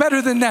even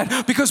better than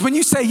that, because when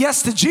you say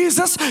yes to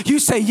Jesus, you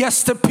say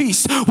yes to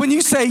peace. When you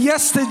say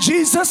yes to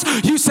Jesus,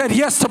 you said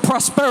yes to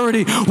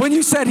prosperity. When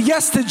you said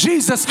yes to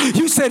Jesus,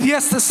 you said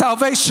yes to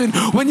salvation.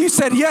 When you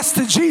said yes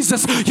to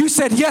Jesus, you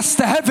said yes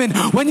to heaven.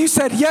 When you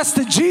said yes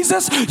to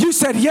Jesus, you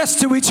said yes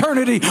to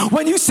eternity.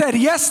 When you said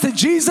yes to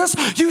Jesus,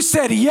 you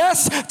said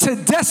yes to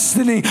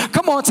destiny.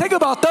 Come on, take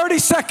about 30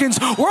 seconds.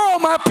 Where are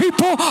my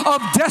people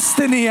of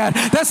destiny at?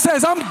 That says,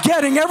 I'm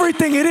getting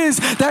everything it is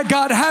that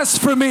God has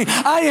for me.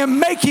 I am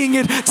making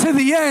it to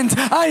the end.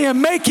 I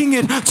am making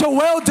it to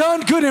well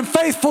done, good and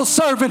faithful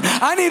servant.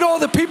 I need all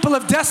the people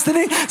of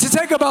destiny to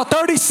take about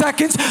 30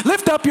 seconds,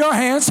 lift up your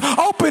hands,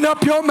 open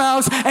up your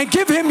mouths, and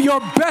give him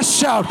your best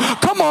shout.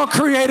 Come on,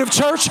 Creative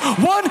Church.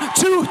 1,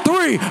 2,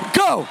 3,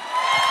 go.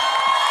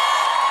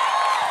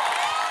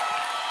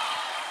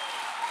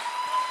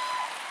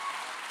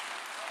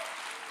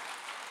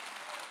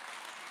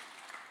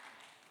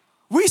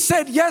 We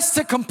said yes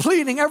to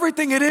completing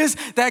everything it is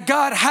that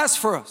God has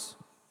for us.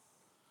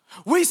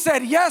 We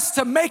said yes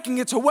to making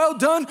it to well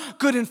done,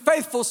 good and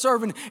faithful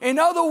servant. In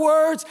other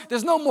words,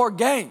 there's no more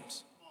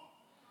games.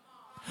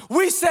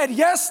 We said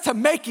yes to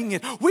making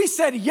it. We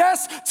said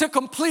yes to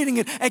completing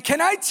it. And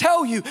can I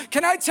tell you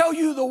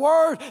the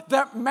word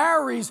that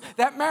marries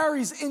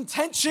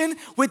intention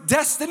with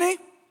destiny?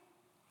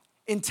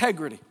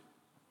 Integrity.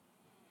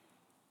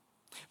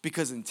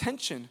 Because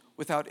intention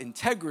without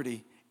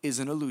integrity is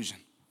an illusion.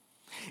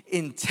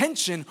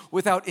 Intention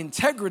without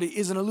integrity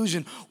is an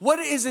illusion. What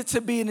is it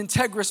to be an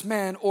integrous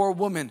man or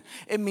woman?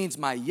 It means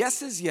my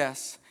yes is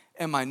yes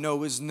and my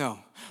no is no.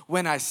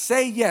 When I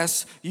say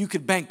yes, you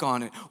could bank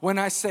on it. When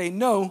I say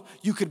no,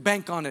 you could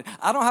bank on it.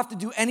 I don't have to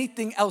do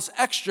anything else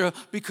extra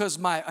because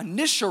my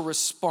initial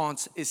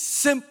response is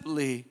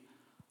simply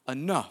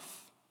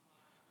enough.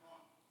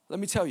 Let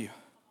me tell you,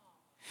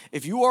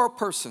 if you are a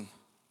person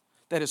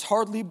that is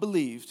hardly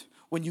believed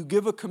when you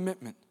give a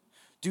commitment,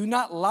 do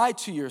not lie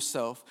to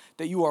yourself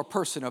that you are a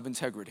person of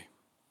integrity.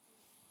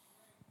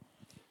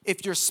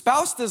 If your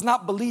spouse does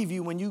not believe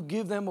you when you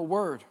give them a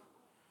word,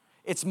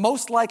 it's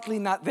most likely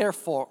not their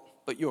fault,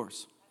 but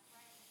yours.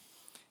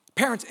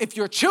 Parents, if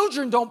your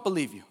children don't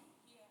believe you,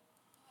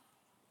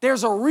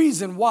 there's a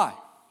reason why.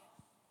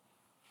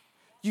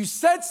 You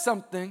said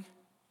something,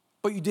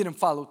 but you didn't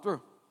follow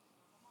through.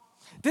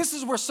 This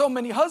is where so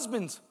many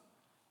husbands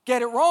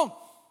get it wrong.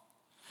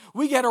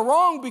 We get it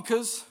wrong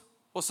because,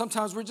 well,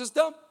 sometimes we're just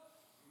dumb.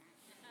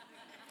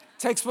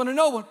 Takes one to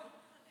know one.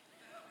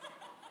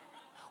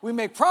 We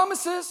make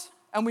promises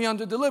and we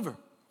underdeliver.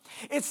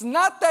 It's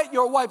not that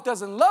your wife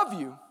doesn't love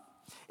you,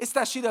 it's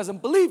that she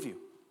doesn't believe you.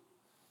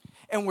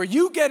 And where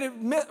you get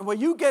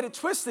it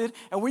twisted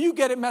and where you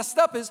get it messed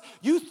up is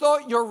you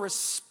thought your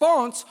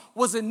response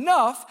was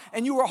enough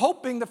and you were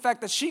hoping the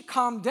fact that she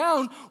calmed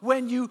down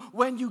when you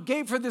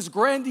gave her this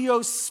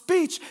grandiose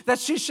speech that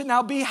she should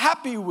now be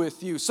happy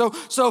with you. So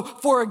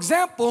for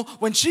example,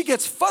 when she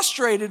gets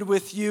frustrated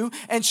with you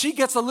and she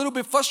gets a little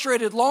bit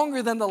frustrated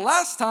longer than the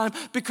last time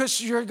because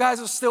your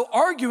guys are still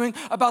arguing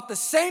about the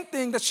same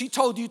thing that she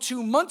told you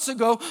 2 months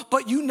ago,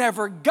 but you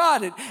never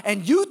got it.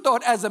 And you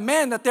thought as a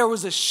man that there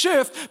was a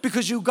shift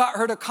because you got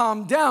her to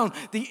calm down.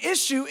 The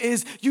issue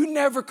is you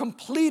never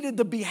completed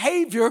the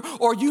behavior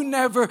or you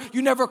never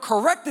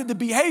corrected the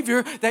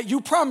behavior that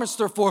you promised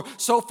her for.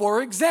 So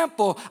for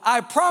example, I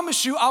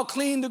promise you I'll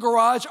clean the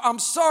garage. I'm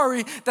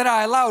sorry that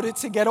I allowed it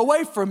to get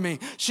away from me.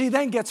 She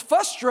then gets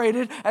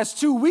frustrated as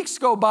 2 weeks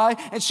go by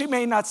and she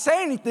may not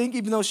say anything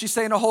even though she's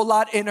saying a whole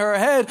lot in her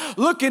head,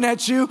 looking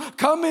at you,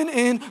 coming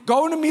in,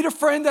 going to meet a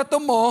friend at the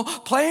mall,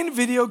 playing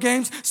video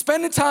games,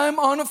 spending time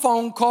on a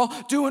phone call,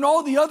 doing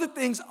all the other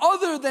things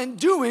other than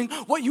doing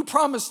what you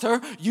promised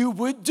her you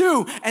would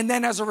do. And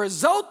then as a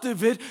result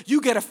of it, you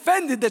get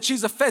offended that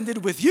she's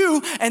offended with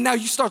you. And now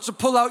you start to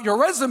pull out your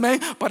resume,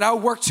 but I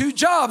work 2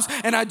 jobs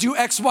and I do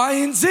X, Y,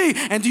 and Z.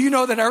 And do you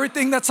know that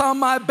everything that's on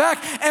my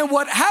back? And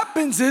what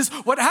happens is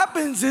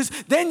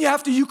then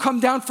you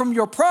come down from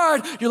your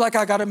pride. You're like,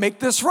 I got to make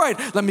this right.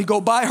 Let me go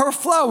buy her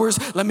flowers.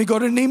 Let me go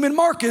to Neiman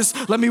Marcus.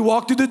 Let me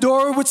walk through the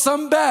door with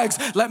some bags.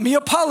 Let me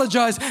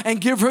apologize and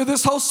give her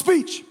this whole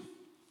speech.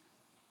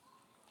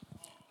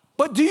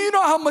 But do you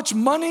know how much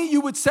money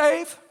you would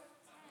save?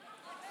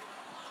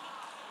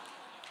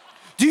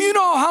 Do you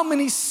know how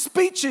many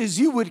speeches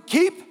you would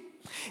keep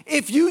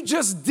if you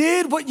just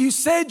did what you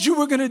said you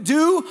were going to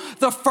do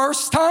the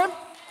first time?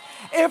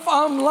 If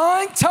I'm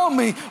lying, tell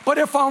me. But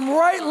if I'm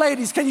right,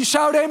 ladies, can you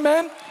shout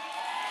amen?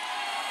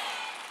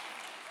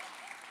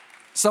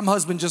 Some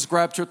husband just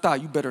grabbed your thigh.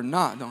 You better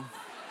not, no.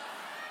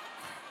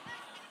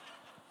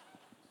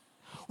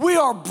 We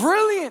are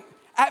brilliant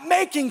at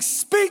making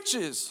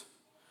speeches,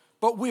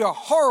 but we are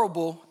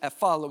horrible at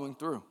following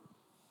through.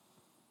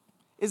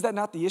 Is that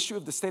not the issue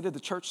of the state of the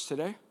church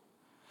today?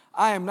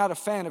 I am not a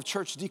fan of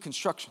church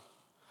deconstruction,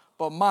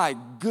 but my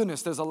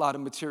goodness, there's a lot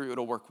of material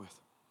to work with.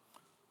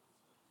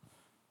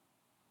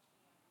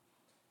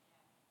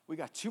 We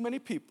got too many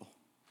people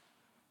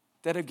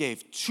that have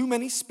gave too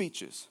many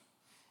speeches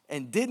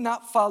and did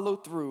not follow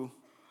through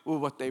with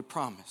what they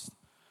promised.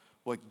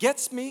 What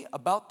gets me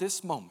about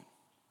this moment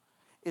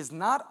is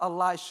not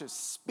Elisha's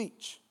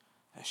speech,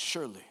 as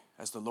surely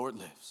as the Lord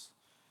lives,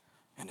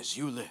 and as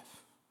you live,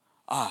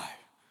 I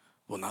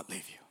will not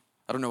leave you.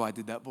 I don't know why I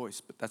did that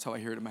voice, but that's how I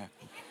hear it in my head.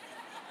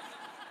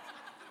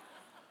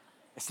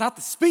 It's not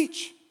the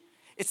speech.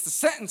 It's the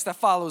sentence that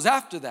follows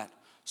after that.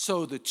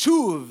 So the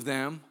 2 of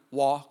them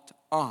walked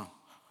on.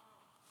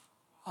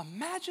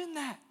 Imagine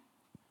that.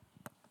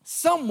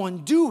 Someone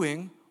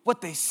doing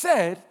what they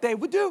said they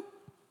would do.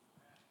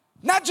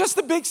 Not just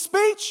the big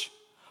speech,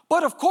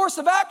 but of course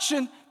of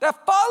action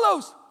that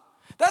follows.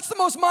 That's the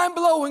most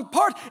mind-blowing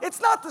part. It's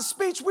not the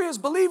speech. We as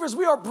believers,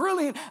 we are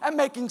brilliant at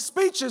making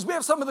speeches. We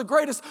have some of the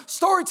greatest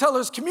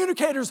storytellers,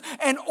 communicators,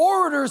 and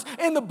orators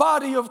in the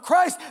body of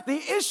Christ. The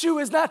issue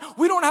is that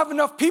we don't have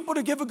enough people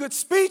to give a good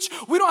speech.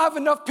 We don't have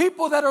enough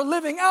people that are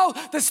living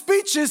out the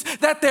speeches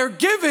that they're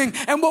giving.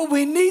 And what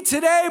we need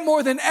today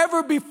more than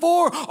ever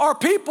before are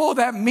people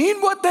that mean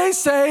what they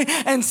say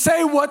and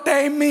say what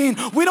they mean.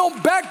 We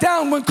don't back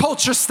down when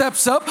culture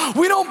steps up.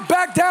 We don't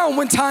back down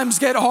when times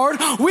get hard.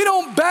 We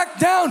don't back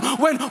down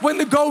when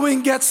the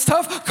going gets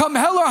tough. Come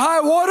hell or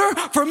high water,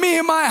 for me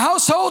and my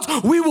household,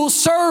 we will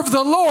serve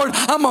the Lord.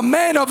 I'm a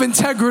man of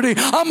integrity.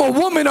 I'm a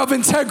woman of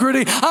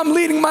integrity. I'm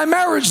leading my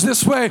marriage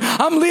this way.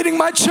 I'm leading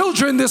my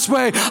children this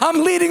way.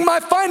 I'm leading my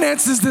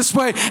finances this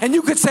way. And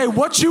you could say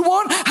what you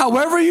want,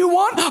 however you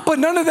want, but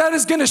none of that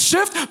is going to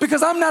shift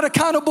because I'm not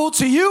accountable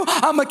to you.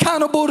 I'm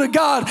accountable to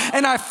God.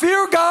 And I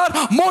fear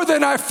God more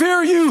than I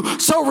fear you.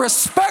 So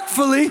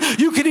respectfully,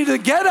 you could either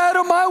get out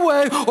of my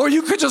way or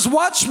you could just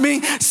watch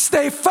me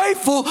stay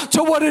faithful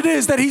to what it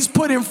is that He's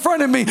put in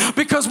front of me.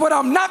 Because what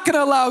I'm not going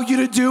to allow you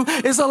to do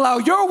is allow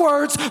your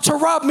words to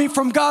rob me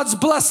from God's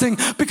blessing,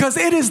 because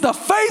it is the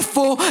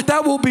faithful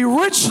that will be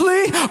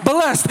richly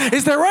blessed.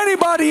 Is there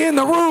anybody in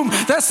the room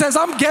that says,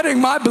 I'm getting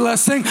my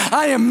blessing?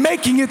 I am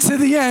making it to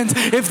the end.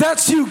 If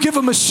that's you, give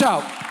Him a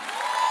shout.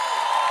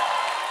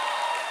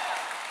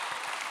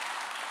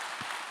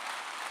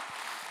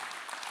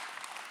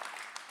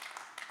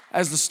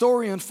 As the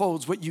story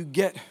unfolds, what you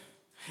get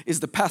is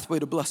the pathway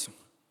to blessing.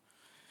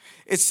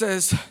 It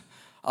says,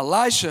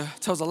 Elisha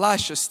tells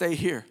Elisha, stay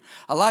here.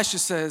 Elisha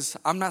says,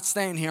 I'm not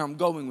staying here, I'm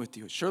going with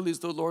you. Surely as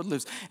the Lord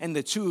lives. And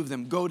the two of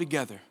them go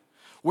together.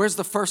 Where's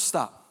the first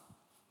stop?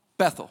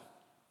 Bethel.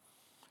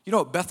 You know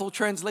what Bethel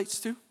translates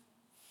to?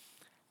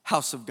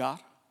 House of God.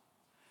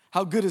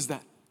 How good is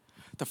that?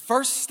 The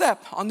first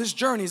step on this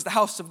journey is the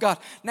house of God.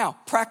 Now,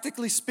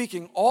 practically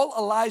speaking, all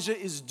Elijah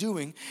is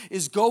doing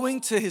is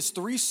going to his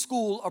 3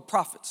 school of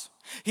prophets.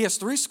 He has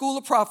 3 school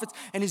of prophets,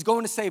 and he's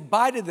going to say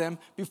bye to them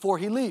before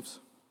he leaves.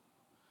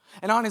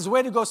 And on his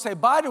way to go say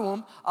bye to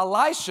him,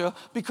 Elisha,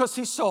 because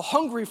he's so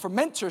hungry for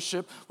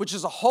mentorship, which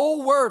is a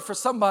whole word for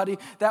somebody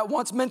that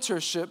wants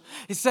mentorship,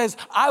 he says,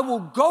 I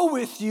will go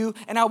with you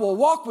and I will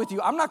walk with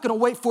you. I'm not going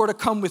to wait for it to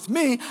come with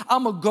me.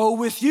 I'm going to go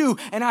with you.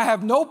 And I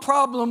have no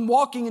problem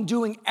walking and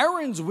doing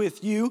errands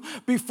with you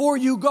before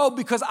you go,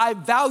 because I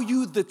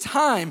value the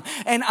time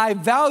and I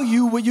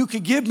value what you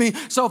could give me.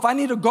 So if I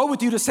need to go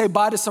with you to say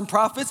bye to some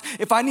prophets,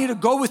 if I need to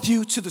go with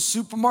you to the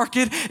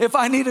supermarket, if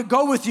I need to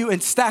go with you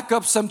and stack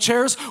up some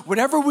chairs,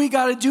 whatever we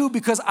got to do,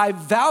 because I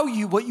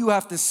value what you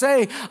have to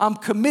say, I'm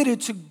committed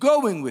to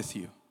going with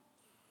you.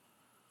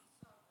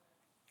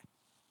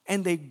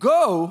 And they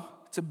go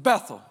to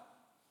Bethel.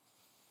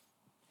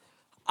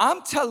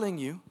 I'm telling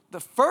you, the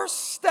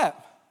first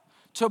step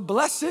to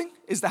blessing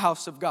is the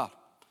house of God.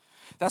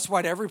 That's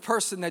why to every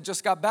person that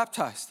just got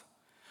baptized,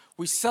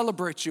 we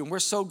celebrate you and we're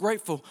so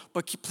grateful,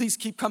 but please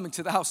keep coming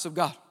to the house of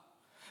God.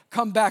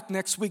 Come back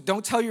next week.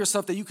 Don't tell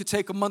yourself that you could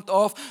take a month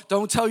off.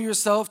 Don't tell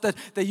yourself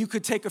that you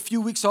could take a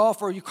few weeks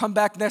off or you come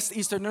back next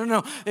Easter.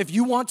 No. If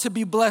you want to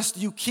be blessed,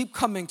 you keep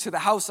coming to the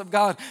house of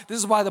God. This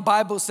is why the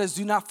Bible says,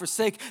 do not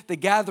forsake the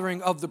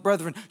gathering of the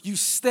brethren. You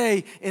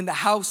stay in the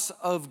house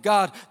of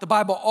God. The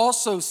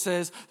Bible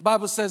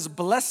says,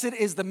 blessed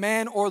is the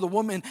man or the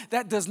woman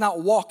that does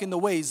not walk in the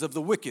ways of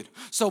the wicked.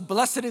 So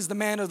blessed is the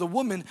man or the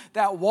woman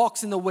that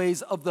walks in the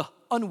ways of the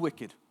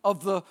unwicked,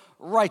 of the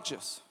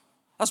righteous.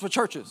 That's what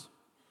church is.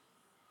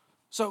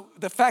 So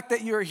the fact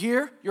that you're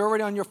here, you're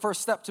already on your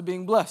first step to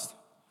being blessed.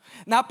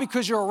 Not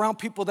because you're around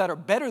people that are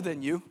better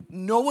than you.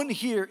 No one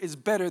here is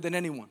better than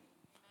anyone.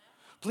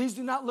 Please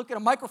do not look at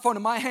a microphone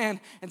in my hand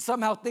and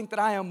somehow think that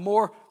I am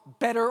more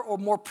better or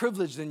more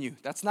privileged than you.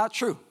 That's not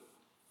true.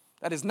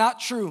 That is not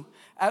true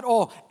at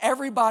all.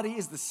 Everybody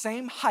is the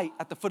same height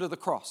at the foot of the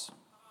cross.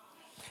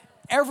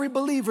 Every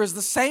believer is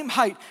the same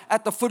height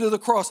at the foot of the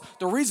cross.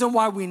 The reason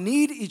why we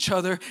need each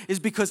other is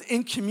because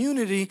in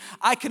community,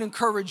 I can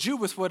encourage you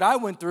with what I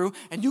went through,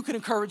 and you can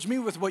encourage me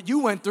with what you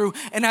went through.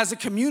 And as a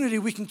community,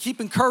 we can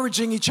keep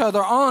encouraging each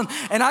other on.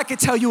 And I could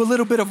tell you a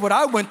little bit of what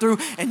I went through,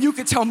 and you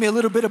could tell me a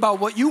little bit about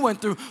what you went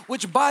through,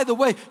 which, by the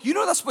way, you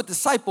know that's what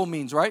disciple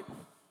means, right?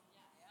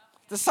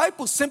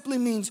 Disciple simply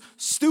means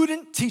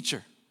student,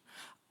 teacher.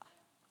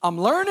 I'm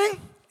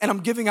learning, and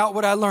I'm giving out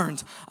what I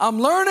learned. I'm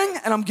learning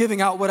and I'm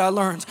giving out what I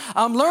learned.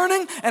 I'm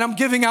learning and I'm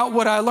giving out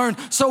what I learned.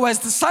 So as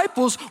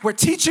disciples, we're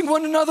teaching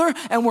one another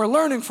and we're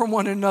learning from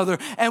one another.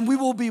 And we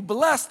will be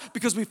blessed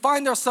because we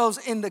find ourselves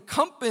in the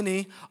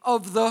company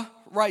of the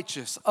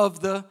righteous, of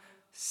the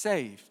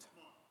saved.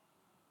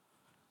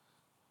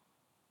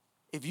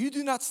 If you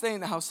do not stay in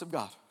the house of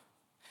God,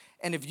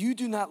 and if you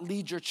do not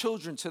lead your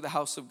children to the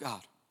house of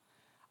God,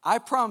 I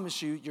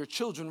promise you, your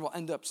children will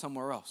end up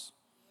somewhere else.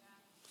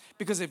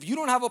 Because if you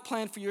don't have a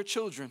plan for your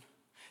children,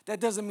 that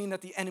doesn't mean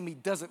that the enemy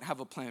doesn't have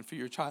a plan for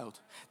your child.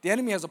 The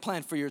enemy has a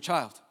plan for your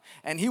child,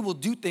 and he will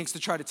do things to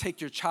try to take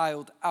your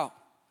child out.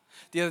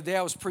 The other day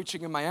I was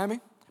preaching in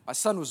Miami. My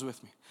son was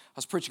with me. I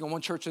was preaching in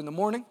one church in the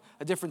morning,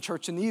 a different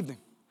church in the evening.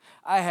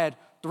 I had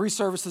 3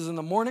 services in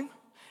the morning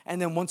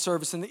and then 1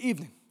 service in the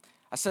evening.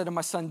 I said to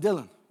my son,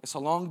 Dylan, it's a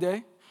long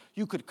day.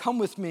 You could come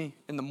with me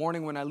in the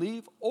morning when I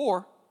leave,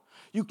 or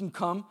you can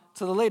come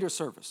to the later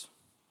service.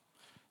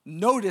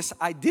 Notice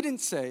I didn't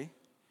say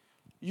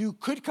you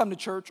could come to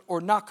church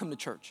or not come to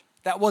church.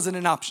 That wasn't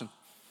an option.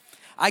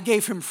 I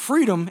gave him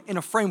freedom in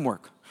a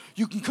framework.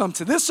 You can come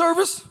to this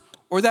service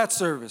or that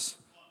service,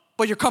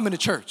 but you're coming to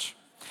church.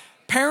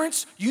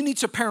 Parents, you need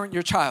to parent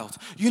your child.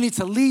 You need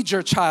to lead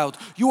your child.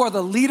 You are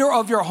the leader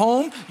of your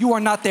home. You are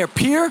not their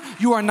peer.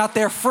 You are not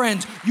their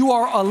friend. You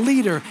are a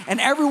leader, and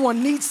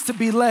everyone needs to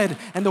be led.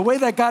 And the way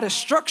that God has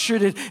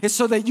structured it is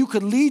so that you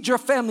could lead your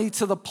family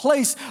to the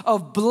place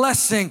of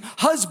blessing.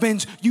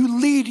 Husbands, you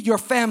lead your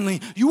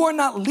family. You are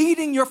not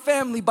leading your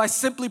family by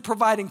simply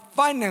providing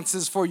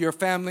finances for your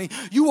family.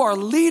 You are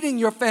leading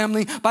your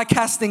family by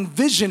casting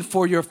vision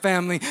for your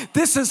family.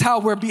 This is how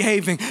we're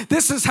behaving.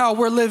 This is how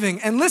we're living.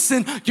 And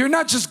listen, you're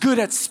not just good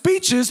at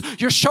speeches,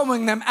 you're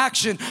showing them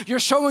action. You're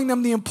showing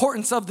them the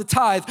importance of the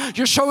tithe.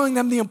 You're showing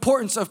them the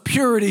importance of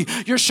purity.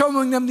 You're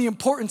showing them the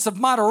importance of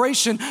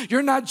moderation.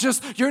 You're not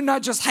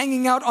just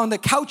hanging out on the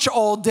couch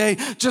all day,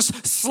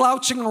 just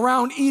slouching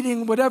around,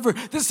 eating whatever.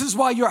 This is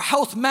why your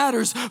health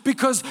matters,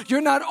 because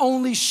you're not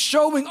only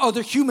showing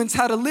other humans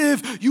how to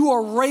live, you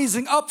are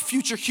raising up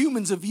future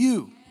humans of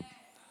you.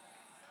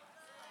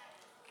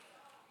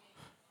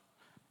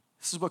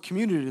 This is what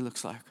community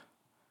looks like.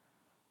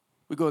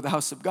 We go to the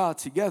house of God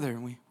together,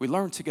 and we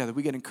learn together.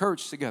 We get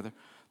encouraged together.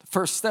 The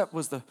first step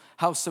was the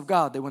house of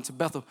God. They went to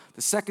Bethel.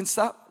 The second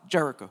stop,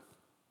 Jericho.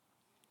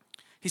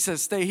 He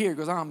says, stay here. He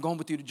goes, I'm going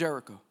with you to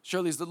Jericho.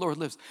 Surely as the Lord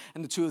lives.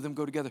 And the two of them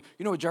go together.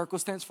 You know what Jericho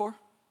stands for?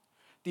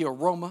 The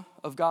aroma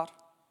of God.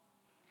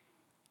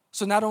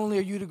 So not only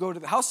are you to go to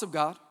the house of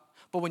God,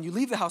 but when you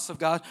leave the house of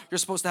God, you're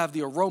supposed to have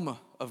the aroma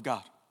of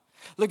God.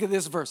 Look at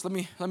this verse. Let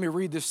me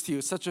read this to you.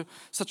 It's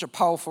such a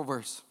powerful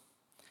verse.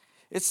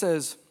 It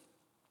says,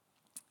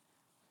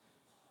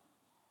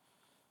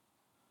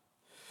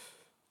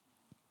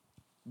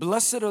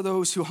 blessed are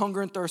those who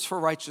hunger and thirst for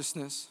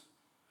righteousness,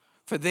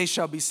 for they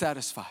shall be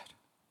satisfied.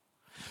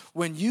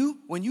 When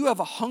you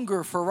have a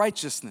hunger for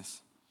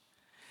righteousness,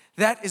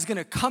 that is going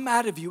to come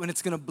out of you, and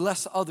it's going to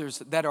bless others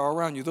that are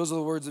around you. Those are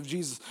the words of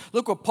Jesus.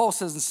 Look what Paul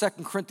says in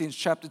 2 Corinthians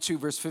chapter 2,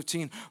 verse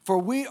 15. For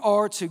we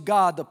are to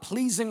God the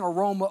pleasing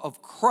aroma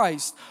of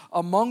Christ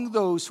among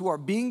those who are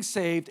being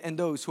saved and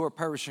those who are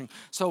perishing.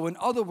 So in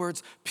other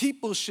words,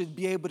 people should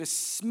be able to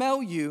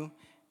smell you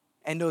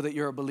and know that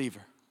you're a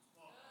believer.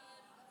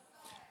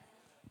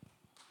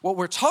 What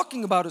we're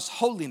talking about is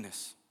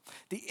holiness.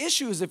 The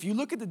issue is, if you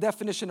look at the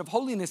definition of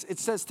holiness, it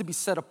says to be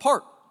set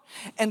apart.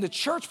 And the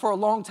church for a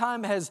long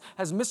time has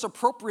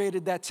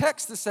misappropriated that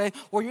text to say,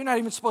 well, you're not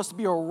even supposed to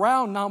be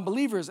around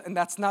non-believers. And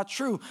that's not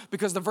true,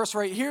 because the verse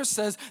right here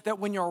says that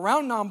when you're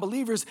around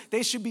non-believers,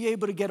 they should be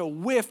able to get a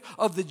whiff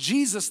of the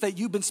Jesus that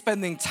you've been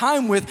spending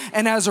time with,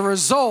 and as a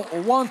result,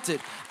 want it.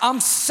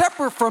 I'm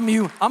separate from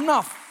you. I'm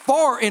not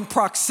far in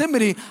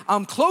proximity.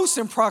 I'm close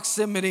in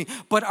proximity,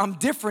 but I'm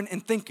different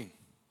in thinking.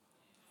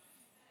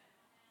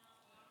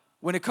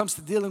 When it comes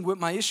to dealing with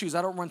my issues,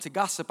 I don't run to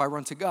gossip, I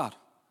run to God.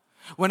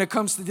 When it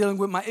comes to dealing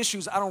with my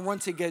issues, I don't run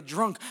to get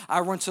drunk, I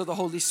run to the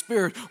Holy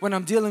Spirit. When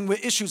I'm dealing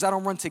with issues, I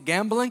don't run to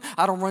gambling,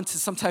 I don't run to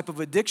some type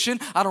of addiction,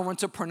 I don't run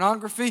to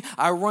pornography,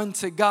 I run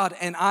to God,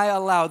 and I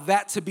allow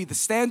that to be the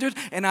standard,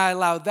 and I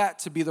allow that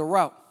to be the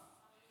route.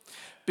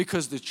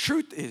 Because the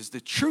truth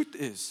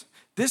is,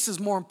 this is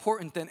more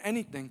important than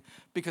anything,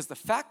 because the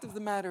fact of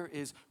the matter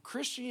is,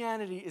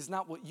 Christianity is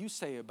not what you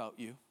say about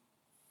you.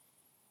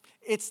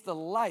 It's the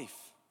life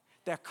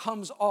that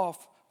comes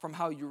off from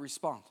how you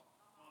respond.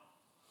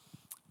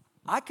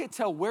 I could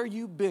tell where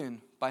you've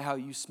been by how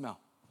you smell.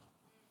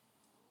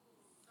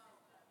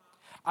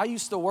 I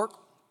used to work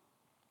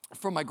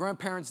for my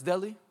grandparents'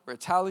 deli. We're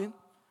Italian,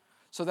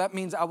 so that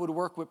means I would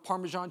work with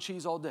Parmesan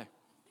cheese all day.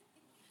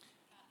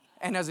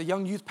 And as a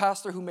young youth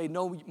pastor who made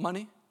no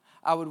money,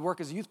 I would work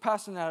as a youth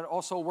pastor, and I would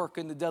also work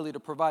in the deli to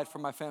provide for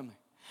my family.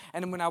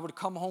 And then when I would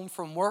come home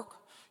from work,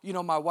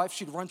 my wife,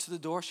 she'd run to the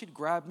door, she'd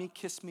grab me,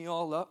 kiss me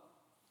all up.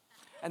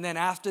 And then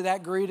after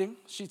that greeting,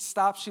 she'd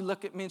stop, she'd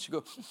look at me, and she'd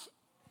go,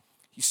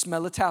 you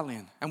smell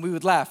Italian. And we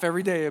would laugh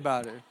every day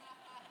about it.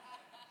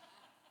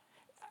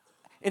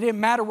 It didn't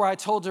matter where I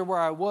told her where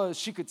I was,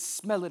 she could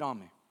smell it on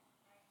me.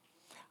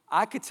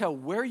 I could tell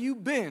where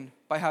you've been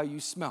by how you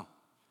smell.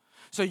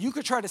 So you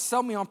could try to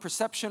sell me on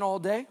perception all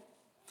day.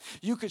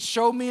 You could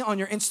show me on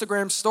your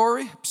Instagram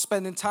story,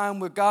 spending time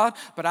with God,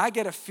 but I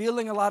get a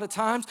feeling a lot of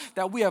times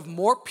that we have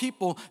more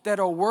people that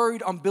are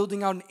worried on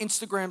building out an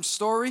Instagram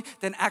story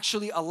than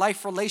actually a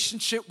life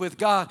relationship with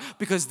God,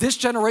 because this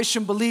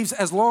generation believes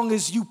as long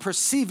as you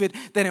perceive it,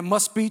 then it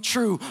must be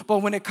true. But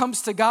when it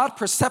comes to God,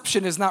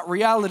 perception is not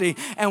reality.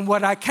 And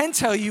what I can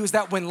tell you is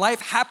that when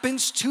life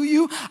happens to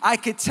you, I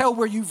could tell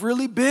where you've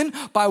really been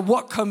by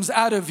what comes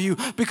out of you.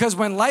 Because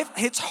when life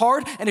hits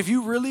hard, and if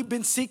you've really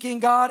been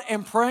seeking God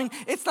and praying,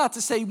 it's It's not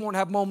to say you won't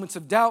have moments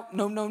of doubt.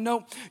 No, no,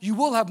 no. You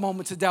will have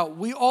moments of doubt.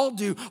 We all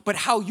do. But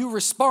how you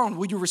respond,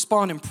 will you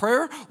respond in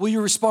prayer? Will you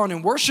respond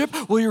in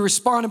worship? Will you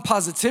respond in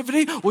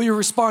positivity? Will you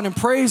respond in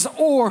praise?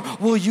 Or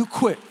will you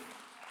quit?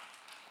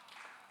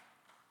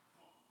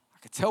 I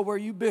can tell where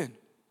you've been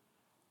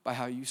by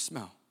how you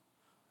smell.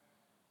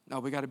 No,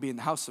 we got to be in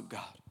the house of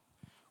God.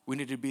 We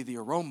need to be the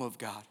aroma of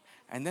God.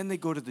 And then they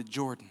go to the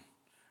Jordan.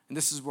 And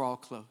this is where I'll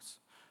close.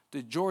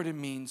 The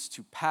Jordan means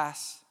to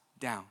pass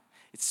down.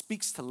 It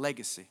speaks to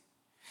legacy.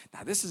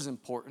 Now, this is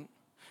important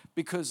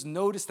because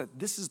notice that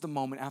this is the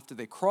moment after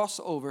they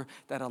cross over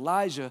that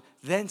Elijah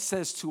then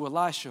says to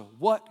Elisha,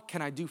 what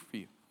can I do for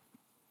you?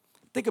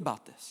 Think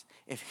about this.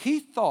 If he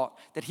thought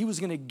that he was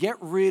going to get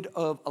rid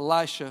of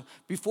Elisha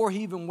before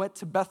he even went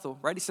to Bethel,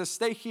 right? He says,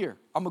 stay here.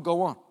 I'm going to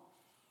go on.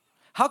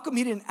 How come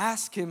he didn't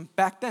ask him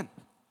back then?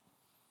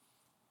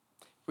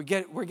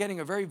 We're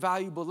getting a very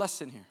valuable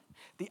lesson here.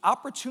 The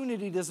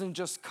opportunity doesn't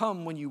just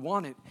come when you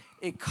want it.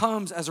 It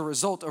comes as a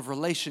result of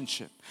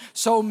relationship.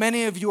 So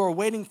many of you are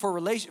waiting for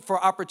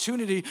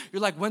opportunity.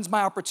 You're like, when's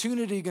my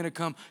opportunity going to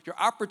come? Your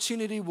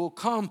opportunity will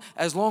come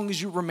as long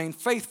as you remain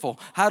faithful.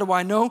 How do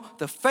I know?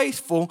 The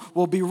faithful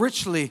will be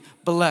richly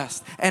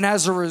blessed. And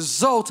as a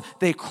result,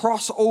 they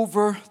cross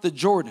over the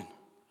Jordan.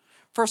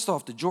 First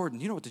off, the Jordan.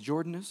 You know what the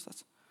Jordan is?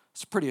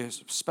 It's a pretty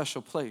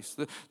special place.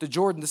 The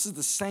Jordan, this is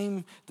the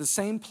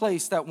same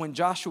place that when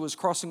Joshua was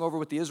crossing over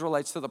with the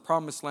Israelites to the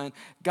promised land,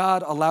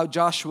 God allowed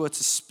Joshua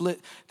to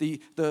split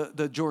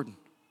the Jordan.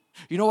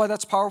 You know why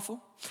that's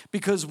powerful?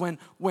 Because when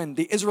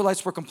the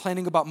Israelites were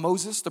complaining about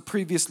Moses, the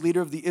previous leader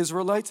of the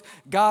Israelites,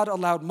 God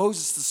allowed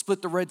Moses to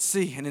split the Red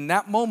Sea. And in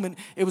that moment,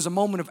 it was a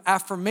moment of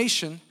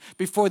affirmation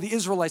before the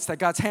Israelites that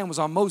God's hand was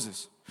on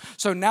Moses.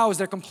 So now as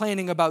they're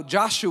complaining about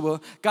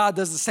Joshua, God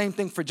does the same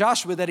thing for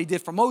Joshua that he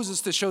did for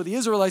Moses to show the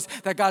Israelites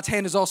that God's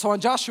hand is also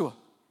on Joshua.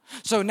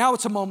 So now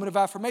it's a moment of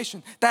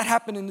affirmation. That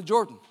happened in the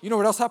Jordan. You know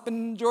what else happened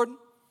in the Jordan?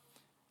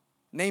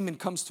 Naaman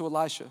comes to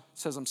Elisha,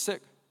 says, I'm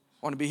sick,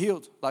 I want to be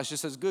healed. Elisha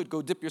says, good,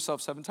 go dip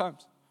yourself 7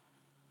 times.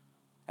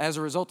 As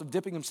a result of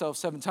dipping himself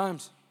 7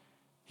 times,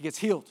 he gets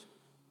healed.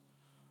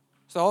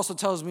 So it also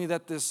tells me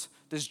that this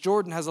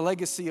Jordan has a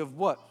legacy of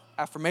what?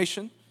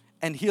 Affirmation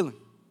and healing.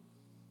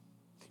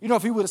 You know,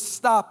 if he would have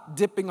stopped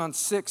dipping on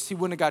 6, he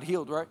wouldn't have got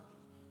healed, right?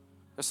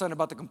 There's something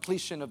about the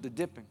completion of the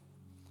dipping.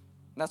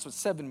 And that's what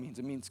 7 means.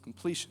 It means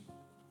completion.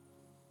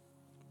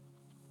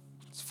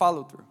 It's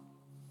follow through.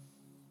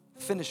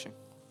 Finishing.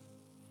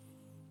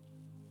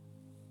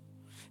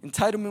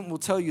 Entitlement will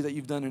tell you that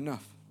you've done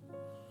enough.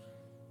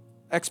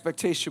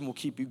 Expectation will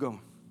keep you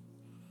going.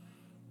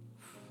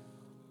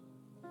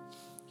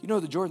 You know,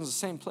 the Jordan's the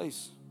same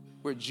place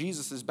where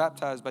Jesus is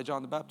baptized by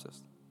John the Baptist.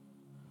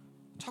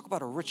 Talk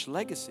about a rich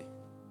legacy.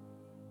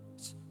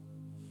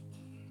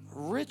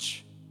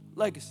 Rich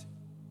legacy.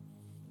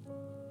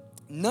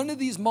 None of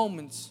these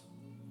moments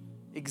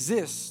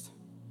exist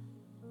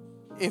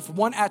if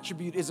one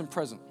attribute isn't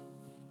present.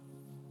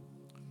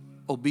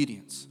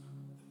 Obedience.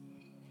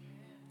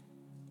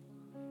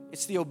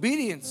 It's the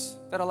obedience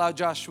that allowed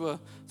Joshua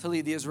to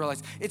lead the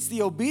Israelites. It's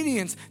the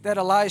obedience that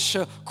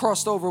Elisha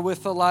crossed over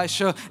with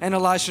Elisha and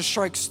Elisha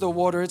strikes the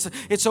water.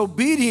 It's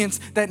obedience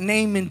that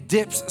Naaman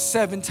dips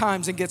 7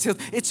 times and gets healed.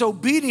 It's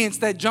obedience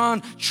that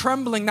John,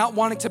 trembling, not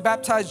wanting to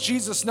baptize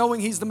Jesus, knowing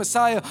he's the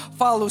Messiah,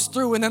 follows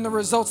through. And then the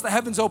results, the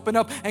heavens open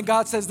up and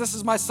God says, this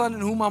is my son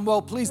in whom I'm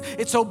well pleased.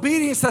 It's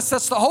obedience that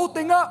sets the whole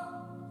thing up.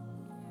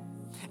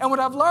 And what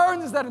I've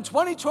learned is that in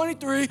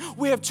 2023,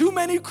 we have too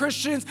many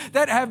Christians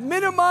that have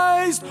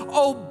minimized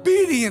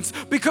obedience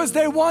because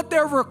they want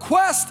their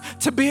request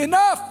to be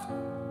enough.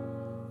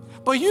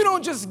 But you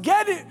don't just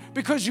get it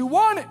because you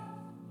want it.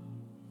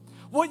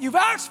 What you've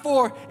asked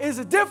for is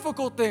a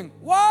difficult thing.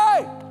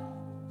 Why?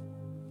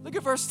 Look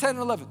at verse 10 and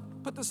 11.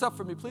 Put this up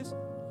for me, please.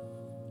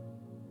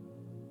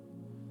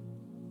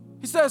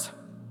 He says,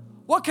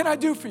 what can I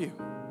do for you?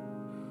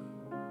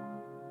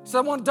 He said,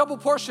 I want a double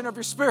portion of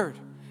your spirit.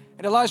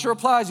 And Elijah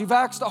replies, you've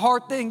asked a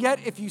hard thing, yet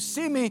if you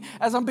see me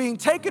as I'm being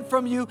taken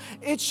from you,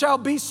 it shall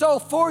be so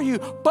for you.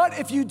 But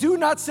if you do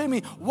not see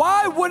me,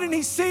 why wouldn't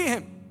he see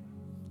him?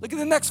 Look at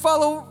the next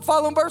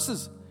following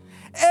verses.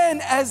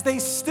 And as they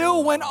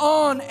still went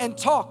on and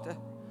talked,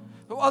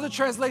 the other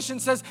translation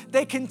says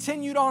they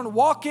continued on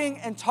walking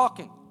and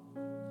talking.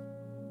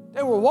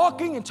 They were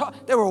walking and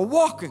talking. They were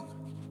walking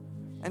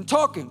and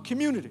talking,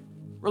 community,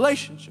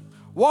 relationship,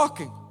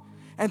 walking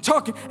and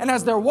talking. And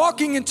as they're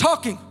walking and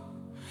talking,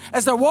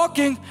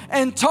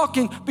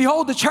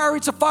 behold, the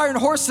chariots of fire and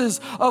horses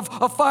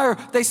of fire,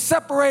 they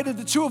separated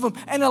the two of them.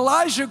 And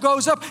Elijah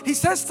goes up. He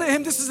says to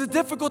him, this is a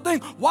difficult thing.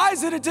 Why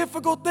is it a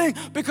difficult thing?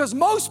 Because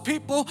most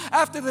people,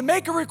 after they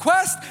make a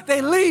request,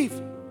 they leave.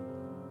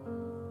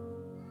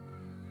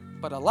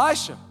 But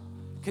Elisha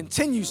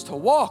continues to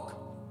walk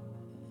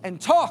and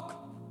talk.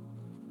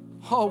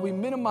 Oh, we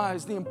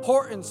minimize the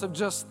importance of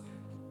just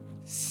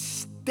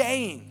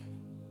staying.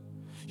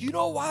 You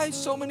know why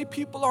so many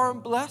people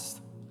aren't blessed?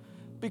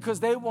 Because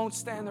they won't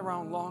stand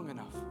around long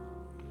enough.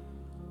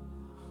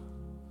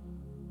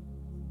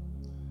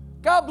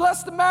 God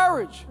bless the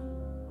marriage.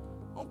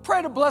 Don't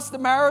pray to bless the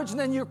marriage and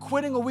then you're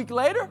quitting a week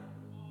later.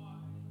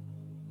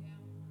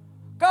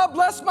 God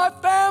bless my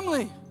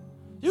family.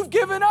 You've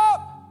given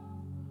up.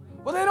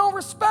 Well, they don't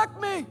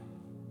respect me.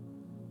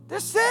 They're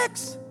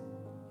 6.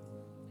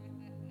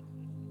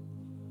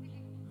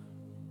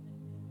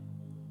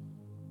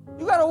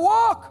 You got to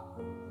walk.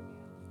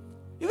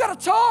 You got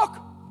to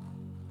talk.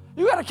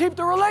 You got to keep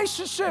the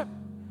relationship.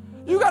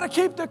 You got to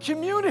keep the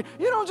community.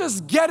 You don't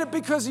just get it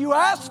because you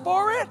asked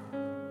for it.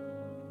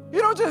 You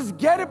don't just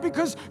get it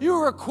because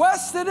you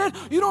requested it.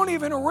 You don't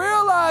even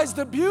realize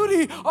the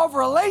beauty of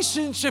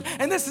relationship.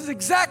 And this is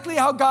exactly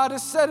how God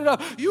has set it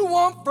up. You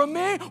want from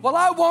me? Well,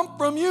 I want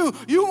from you.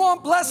 You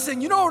want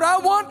blessing. You know what I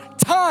want?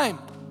 Time.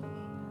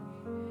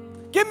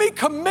 Give me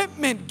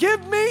commitment.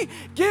 Give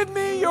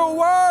me your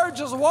word.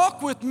 Just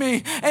walk with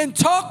me and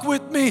talk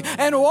with me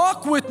and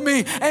walk with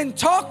me and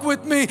talk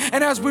with me.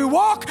 And as we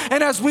walk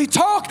and as we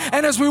talk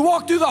and as we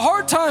walk through the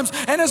hard times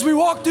and as we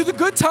walk through the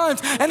good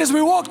times and as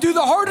we walk through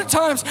the harder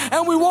times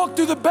and we walk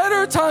through the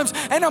better times,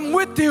 and I'm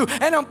with you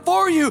and I'm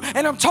for you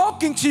and I'm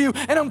talking to you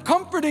and I'm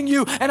comforting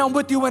you and I'm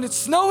with you when it's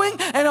snowing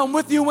and I'm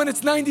with you when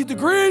it's 90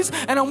 degrees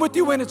and I'm with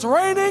you when it's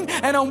raining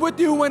and I'm with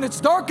you when it's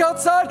dark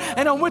outside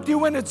and I'm with you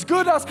when it's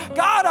good outside.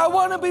 God, I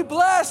want to be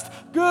blessed.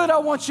 Good, I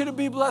want you to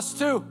be blessed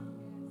too.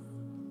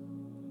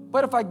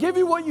 But if I give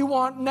you what you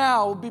want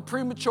now, it would be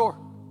premature.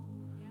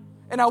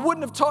 And I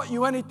wouldn't have taught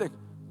you anything.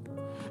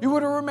 You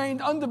would have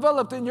remained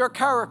undeveloped in your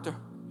character.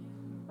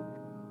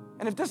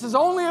 And if this is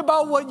only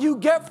about what you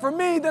get from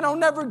me, then I'll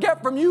never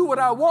get from you what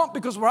I want,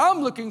 because what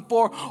I'm looking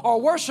for are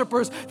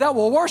worshipers that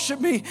will worship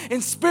me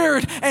in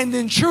spirit and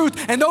in truth.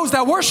 And those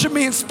that worship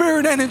me in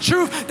spirit and in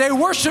truth, they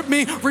worship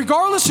me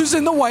regardless who's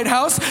in the White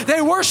House.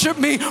 They worship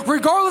me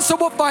regardless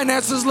of what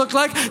finances look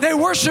like. They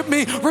worship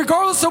me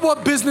regardless of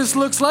what business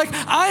looks like.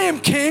 I am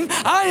King.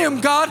 I am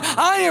God.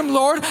 I am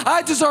Lord.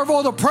 I deserve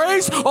all the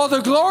praise, all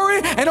the glory,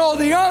 and all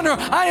the honor.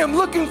 I am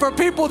looking for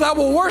people that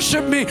will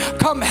worship me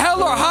come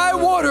hell or high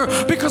water,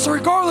 because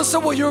regardless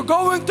of what you're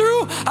going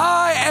through,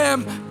 I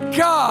am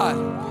God.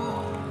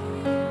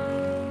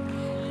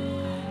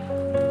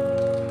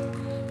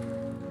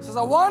 He says,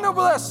 I want to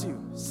bless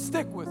you.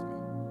 Stick with me.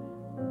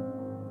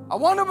 I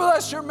want to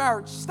bless your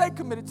marriage. Stay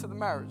committed to the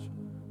marriage.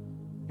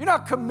 You're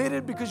not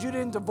committed because you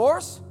didn't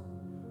divorce.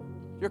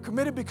 You're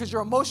committed because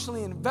you're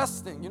emotionally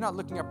investing. You're not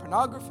looking at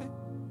pornography.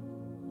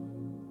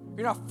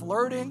 You're not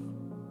flirting.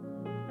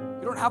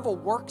 You don't have a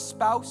work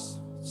spouse.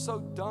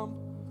 So dumb.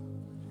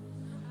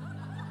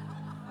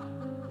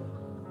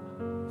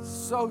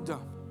 So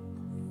dumb.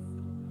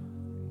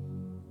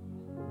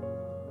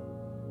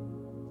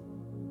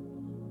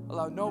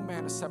 Allow no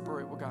man to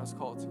separate what God has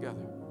called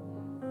together.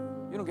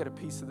 You don't get a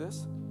piece of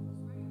this.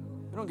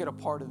 You don't get a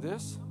part of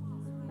this.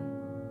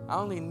 I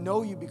only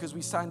know you because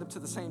we signed up to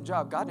the same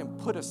job. God didn't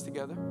put us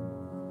together.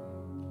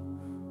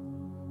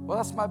 Well,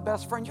 that's my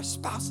best friend. Your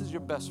spouse is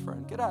your best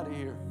friend. Get out of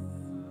here.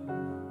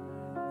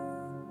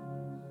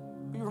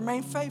 But you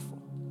remain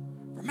faithful.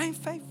 Remain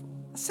faithful.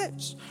 That's it.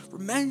 Just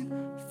remain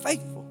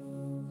faithful.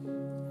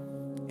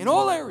 In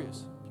all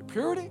areas, your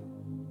purity,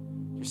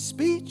 your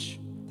speech,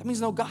 that means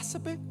no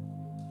gossiping.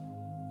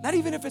 Not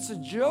even if it's a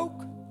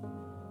joke.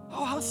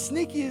 Oh, how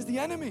sneaky is the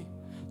enemy?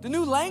 The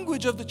new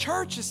language of the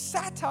church is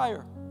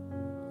satire.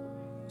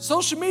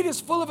 Social media is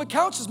full of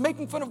accounts just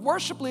making fun of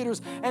worship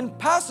leaders and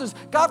pastors.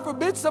 God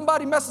forbid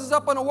somebody messes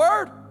up on a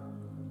word.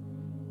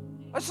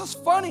 That's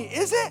just funny,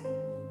 is it?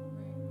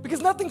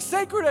 Because nothing's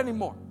sacred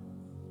anymore.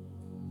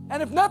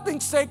 And if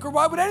nothing's sacred,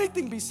 why would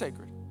anything be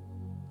sacred?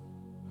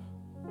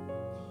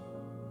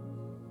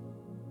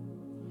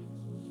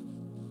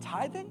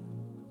 Tithing?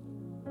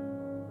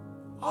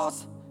 Oh,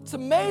 it's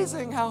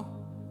amazing how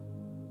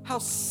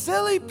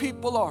silly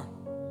people are.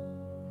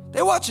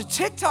 They watch a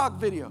TikTok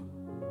video.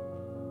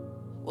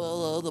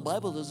 Well, the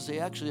Bible doesn't say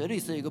actually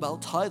anything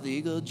about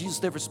tithing.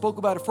 Jesus never spoke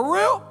about it. For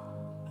real?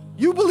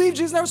 You believe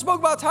Jesus never spoke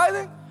about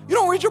tithing? You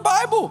don't read your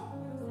Bible.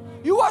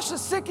 You watched a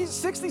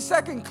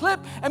 60-second clip,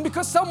 and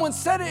because someone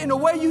said it in a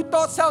way you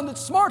thought sounded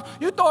smart,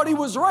 you thought he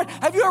was right.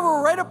 Have you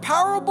ever read a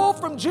parable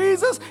from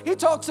Jesus? He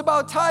talks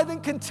about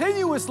tithing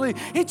continuously.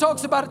 He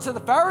talks about it to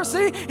the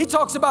Pharisee. He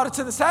talks about it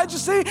to the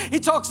Sadducee. He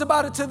talks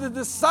about it to the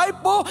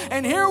disciple.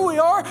 And here we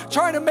are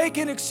trying to make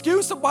an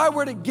excuse of why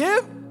we're to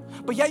give,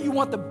 but yet you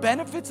want the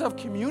benefits of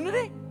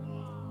community?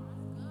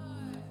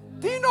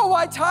 Do you know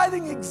why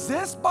tithing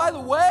exists, by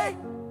the way?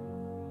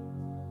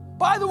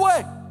 By the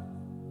way,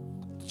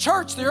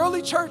 church, the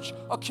early church,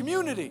 a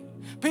community.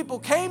 People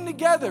came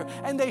together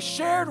and they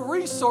shared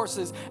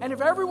resources. And if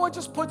everyone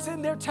just puts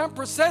in their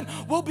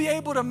 10%, we'll be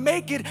able to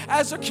make it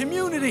as a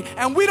community.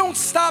 And we don't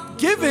stop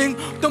giving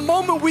the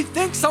moment we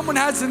think someone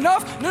has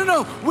enough.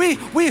 No.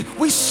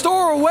 We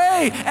store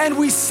away and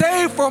we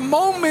save for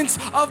moments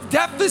of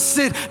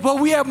deficit. But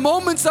we have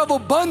moments of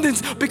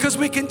abundance because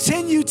we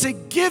continue to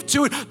give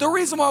to it. The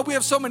reason why we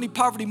have so many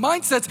poverty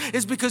mindsets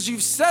is because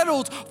you've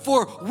settled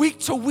for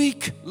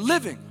week-to-week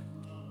living.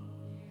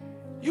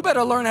 You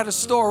better learn how to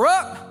store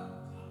up.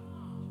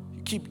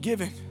 You keep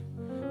giving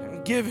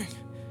and giving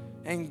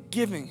and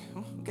giving.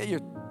 Get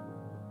your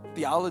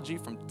theology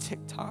from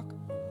TikTok.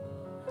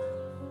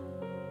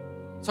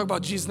 Talk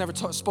about Jesus never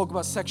spoke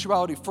about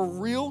sexuality. For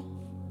real?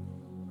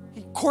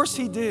 Of course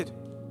he did.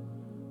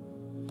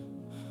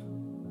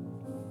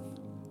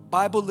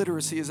 Bible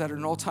literacy is at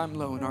an all-time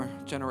low in our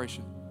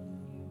generation.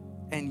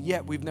 And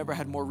yet we've never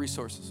had more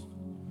resources.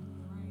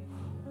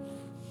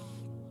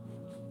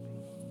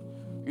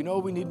 You know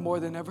what we need more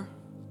than ever?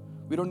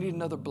 We don't need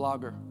another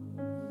blogger.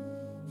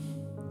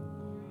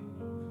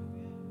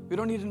 We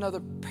don't need another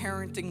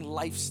parenting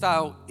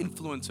lifestyle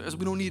influencer.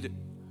 We don't need it.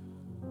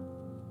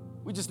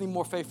 We just need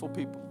more faithful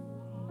people.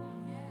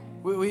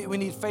 We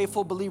need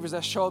faithful believers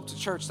that show up to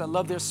church, that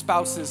love their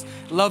spouses,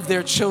 love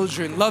their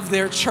children, love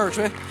their church.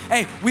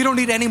 Hey, we don't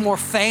need any more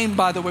fame,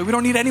 by the way. We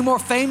don't need any more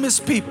famous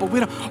people.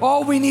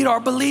 All we need are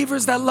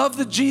believers that love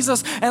the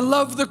Jesus and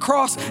love the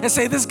cross and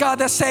say, this God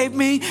that saved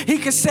me, he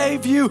can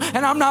save you,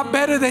 and I'm not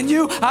better than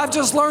you. I've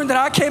just learned that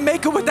I can't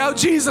make it without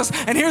Jesus,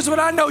 and here's what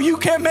I know, you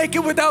can't make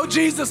it without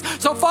Jesus.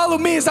 So follow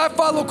me as I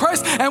follow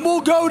Christ, and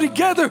we'll go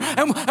together.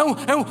 And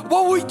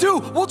what we do,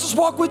 we'll just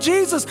walk with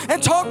Jesus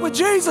and talk with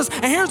Jesus.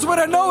 And here's what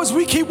I know is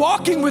we keep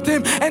walking with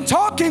him and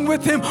talking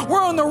with him,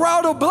 we're on the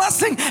route of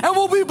blessing, and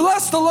we'll be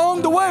blessed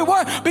along the way.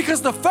 Why?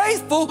 Because the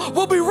faithful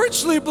will be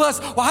richly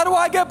blessed. Well, how do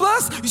I get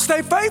blessed? You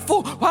stay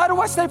faithful. Well, how do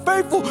I stay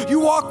faithful? You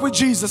walk with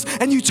Jesus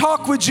and you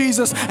talk with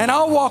Jesus, and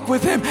I'll walk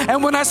with him.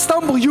 And when I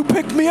stumble, you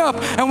pick me up.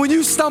 And when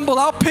you stumble,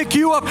 I'll pick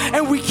you up.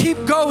 And we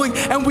keep going,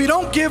 and we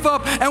don't give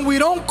up, and we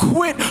don't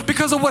quit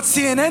because of what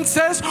CNN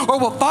says, or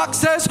what Fox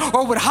says,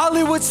 or what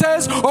Hollywood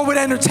says, or what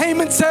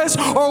entertainment says,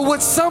 or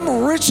what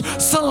some rich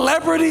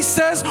celebrity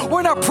says.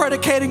 We're not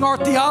predicating our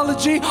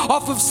theology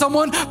off of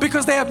someone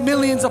because they have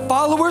millions of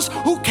followers.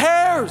 Who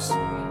cares?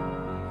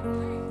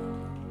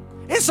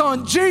 It's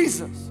on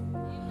Jesus.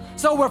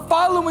 So we're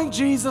following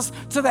Jesus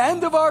to the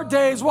end of our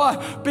days. Why?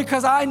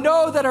 Because I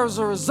know that as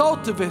a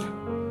result of it,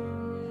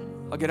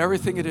 I'll get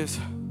everything it is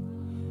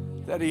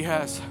that he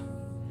has.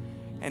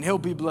 And he'll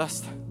be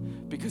blessed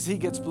because he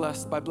gets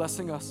blessed by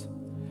blessing us.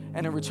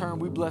 And in return,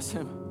 we bless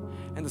him.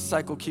 And the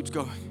cycle keeps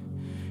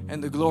going.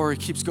 And the glory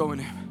keeps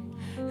going in.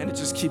 And it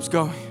just keeps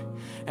going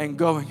and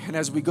going. And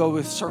as we go,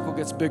 the circle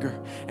gets bigger.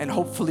 And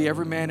hopefully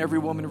every man, every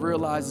woman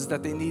realizes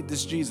that they need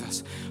this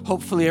Jesus.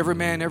 Hopefully every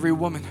man, every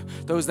woman,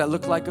 those that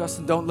look like us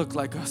and don't look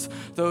like us,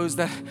 those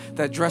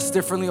that dress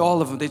differently,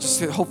 all of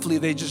them, hopefully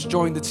they just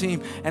join the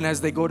team. And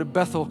as they go to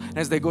Bethel, and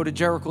as they go to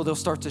Jericho, they'll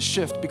start to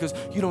shift, because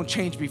you don't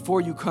change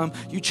before you come,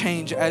 you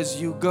change as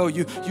you go.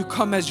 You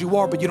come as you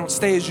are, but you don't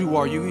stay as you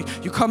are. You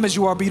come as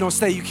you are, but you don't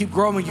stay. You keep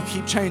growing, you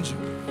keep changing.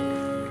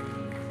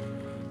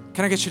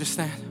 Can I get you to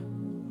stand?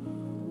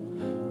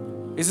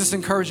 Is this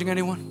encouraging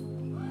anyone?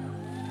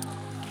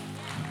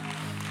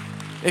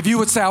 If you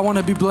would say, I want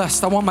to be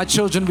blessed. I want my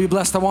children to be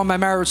blessed. I want my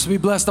marriage to be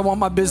blessed. I want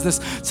my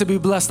business to be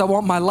blessed. I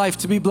want my life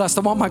to be blessed.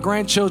 I want my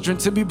grandchildren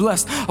to be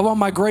blessed. I want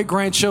my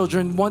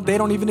great-grandchildren. They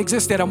don't even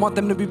exist yet. I want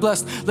them to be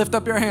blessed. Lift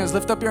up your hands.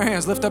 Lift up your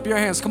hands. Lift up your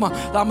hands. Come on.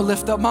 I'm going to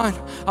lift up mine.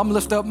 I'm going to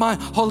lift up mine.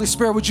 Holy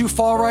Spirit, would you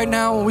fall right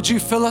now? And would you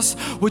fill us?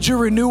 Would you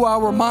renew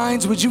our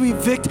minds? Would you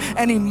evict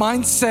any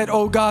mindset,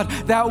 oh God,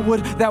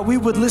 that we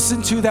would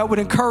listen to, that would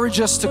encourage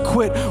us to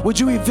quit? Would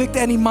you evict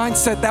any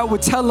mindset that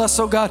would tell us,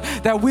 oh God,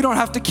 that we don't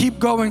have to keep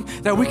going,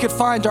 that we could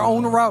find our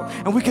own route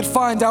and we could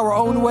find our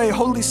own way?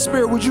 Holy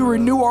Spirit, would you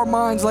renew our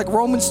minds like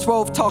Romans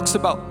 12 talks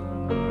about?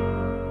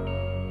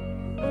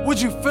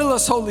 Would you fill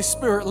us, Holy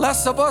Spirit?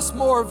 Less of us,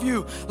 more of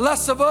you.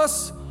 Less of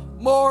us,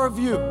 more of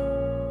you.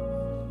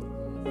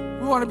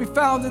 We want to be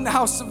found in the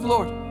house of the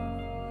Lord.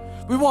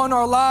 We want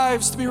our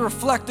lives to be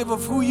reflective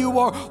of who you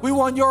are. We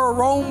want your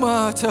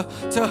aroma to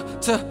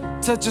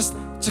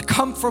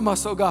come from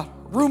us, oh God.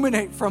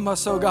 Ruminate from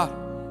us, oh God.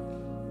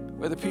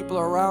 Whether people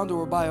are around or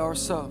we're by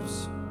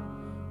ourselves.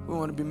 We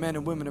want to be men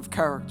and women of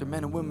character,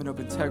 men and women of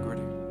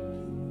integrity.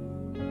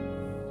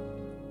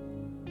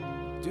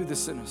 Do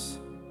this in us.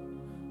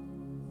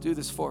 Do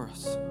this for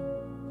us.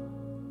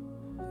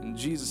 In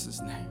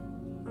Jesus' name.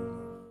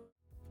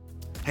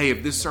 Hey,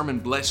 if this sermon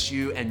blessed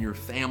you and your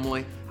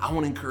family, I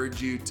want to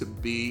encourage you to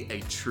be a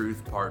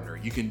truth partner.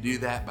 You can do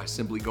that by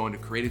simply going to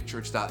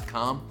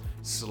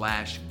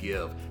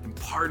creativechurch.com/give and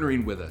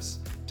partnering with us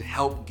to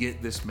help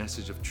get this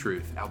message of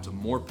truth out to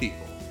more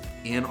people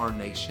in our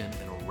nation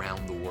and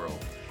around the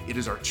world. It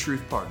is our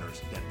truth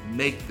partners that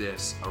make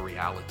this a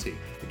reality.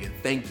 Again,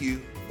 thank you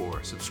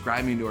for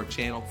subscribing to our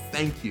channel.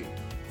 Thank you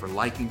for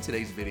liking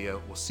today's video.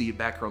 We'll see you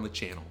back here on the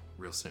channel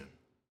real soon.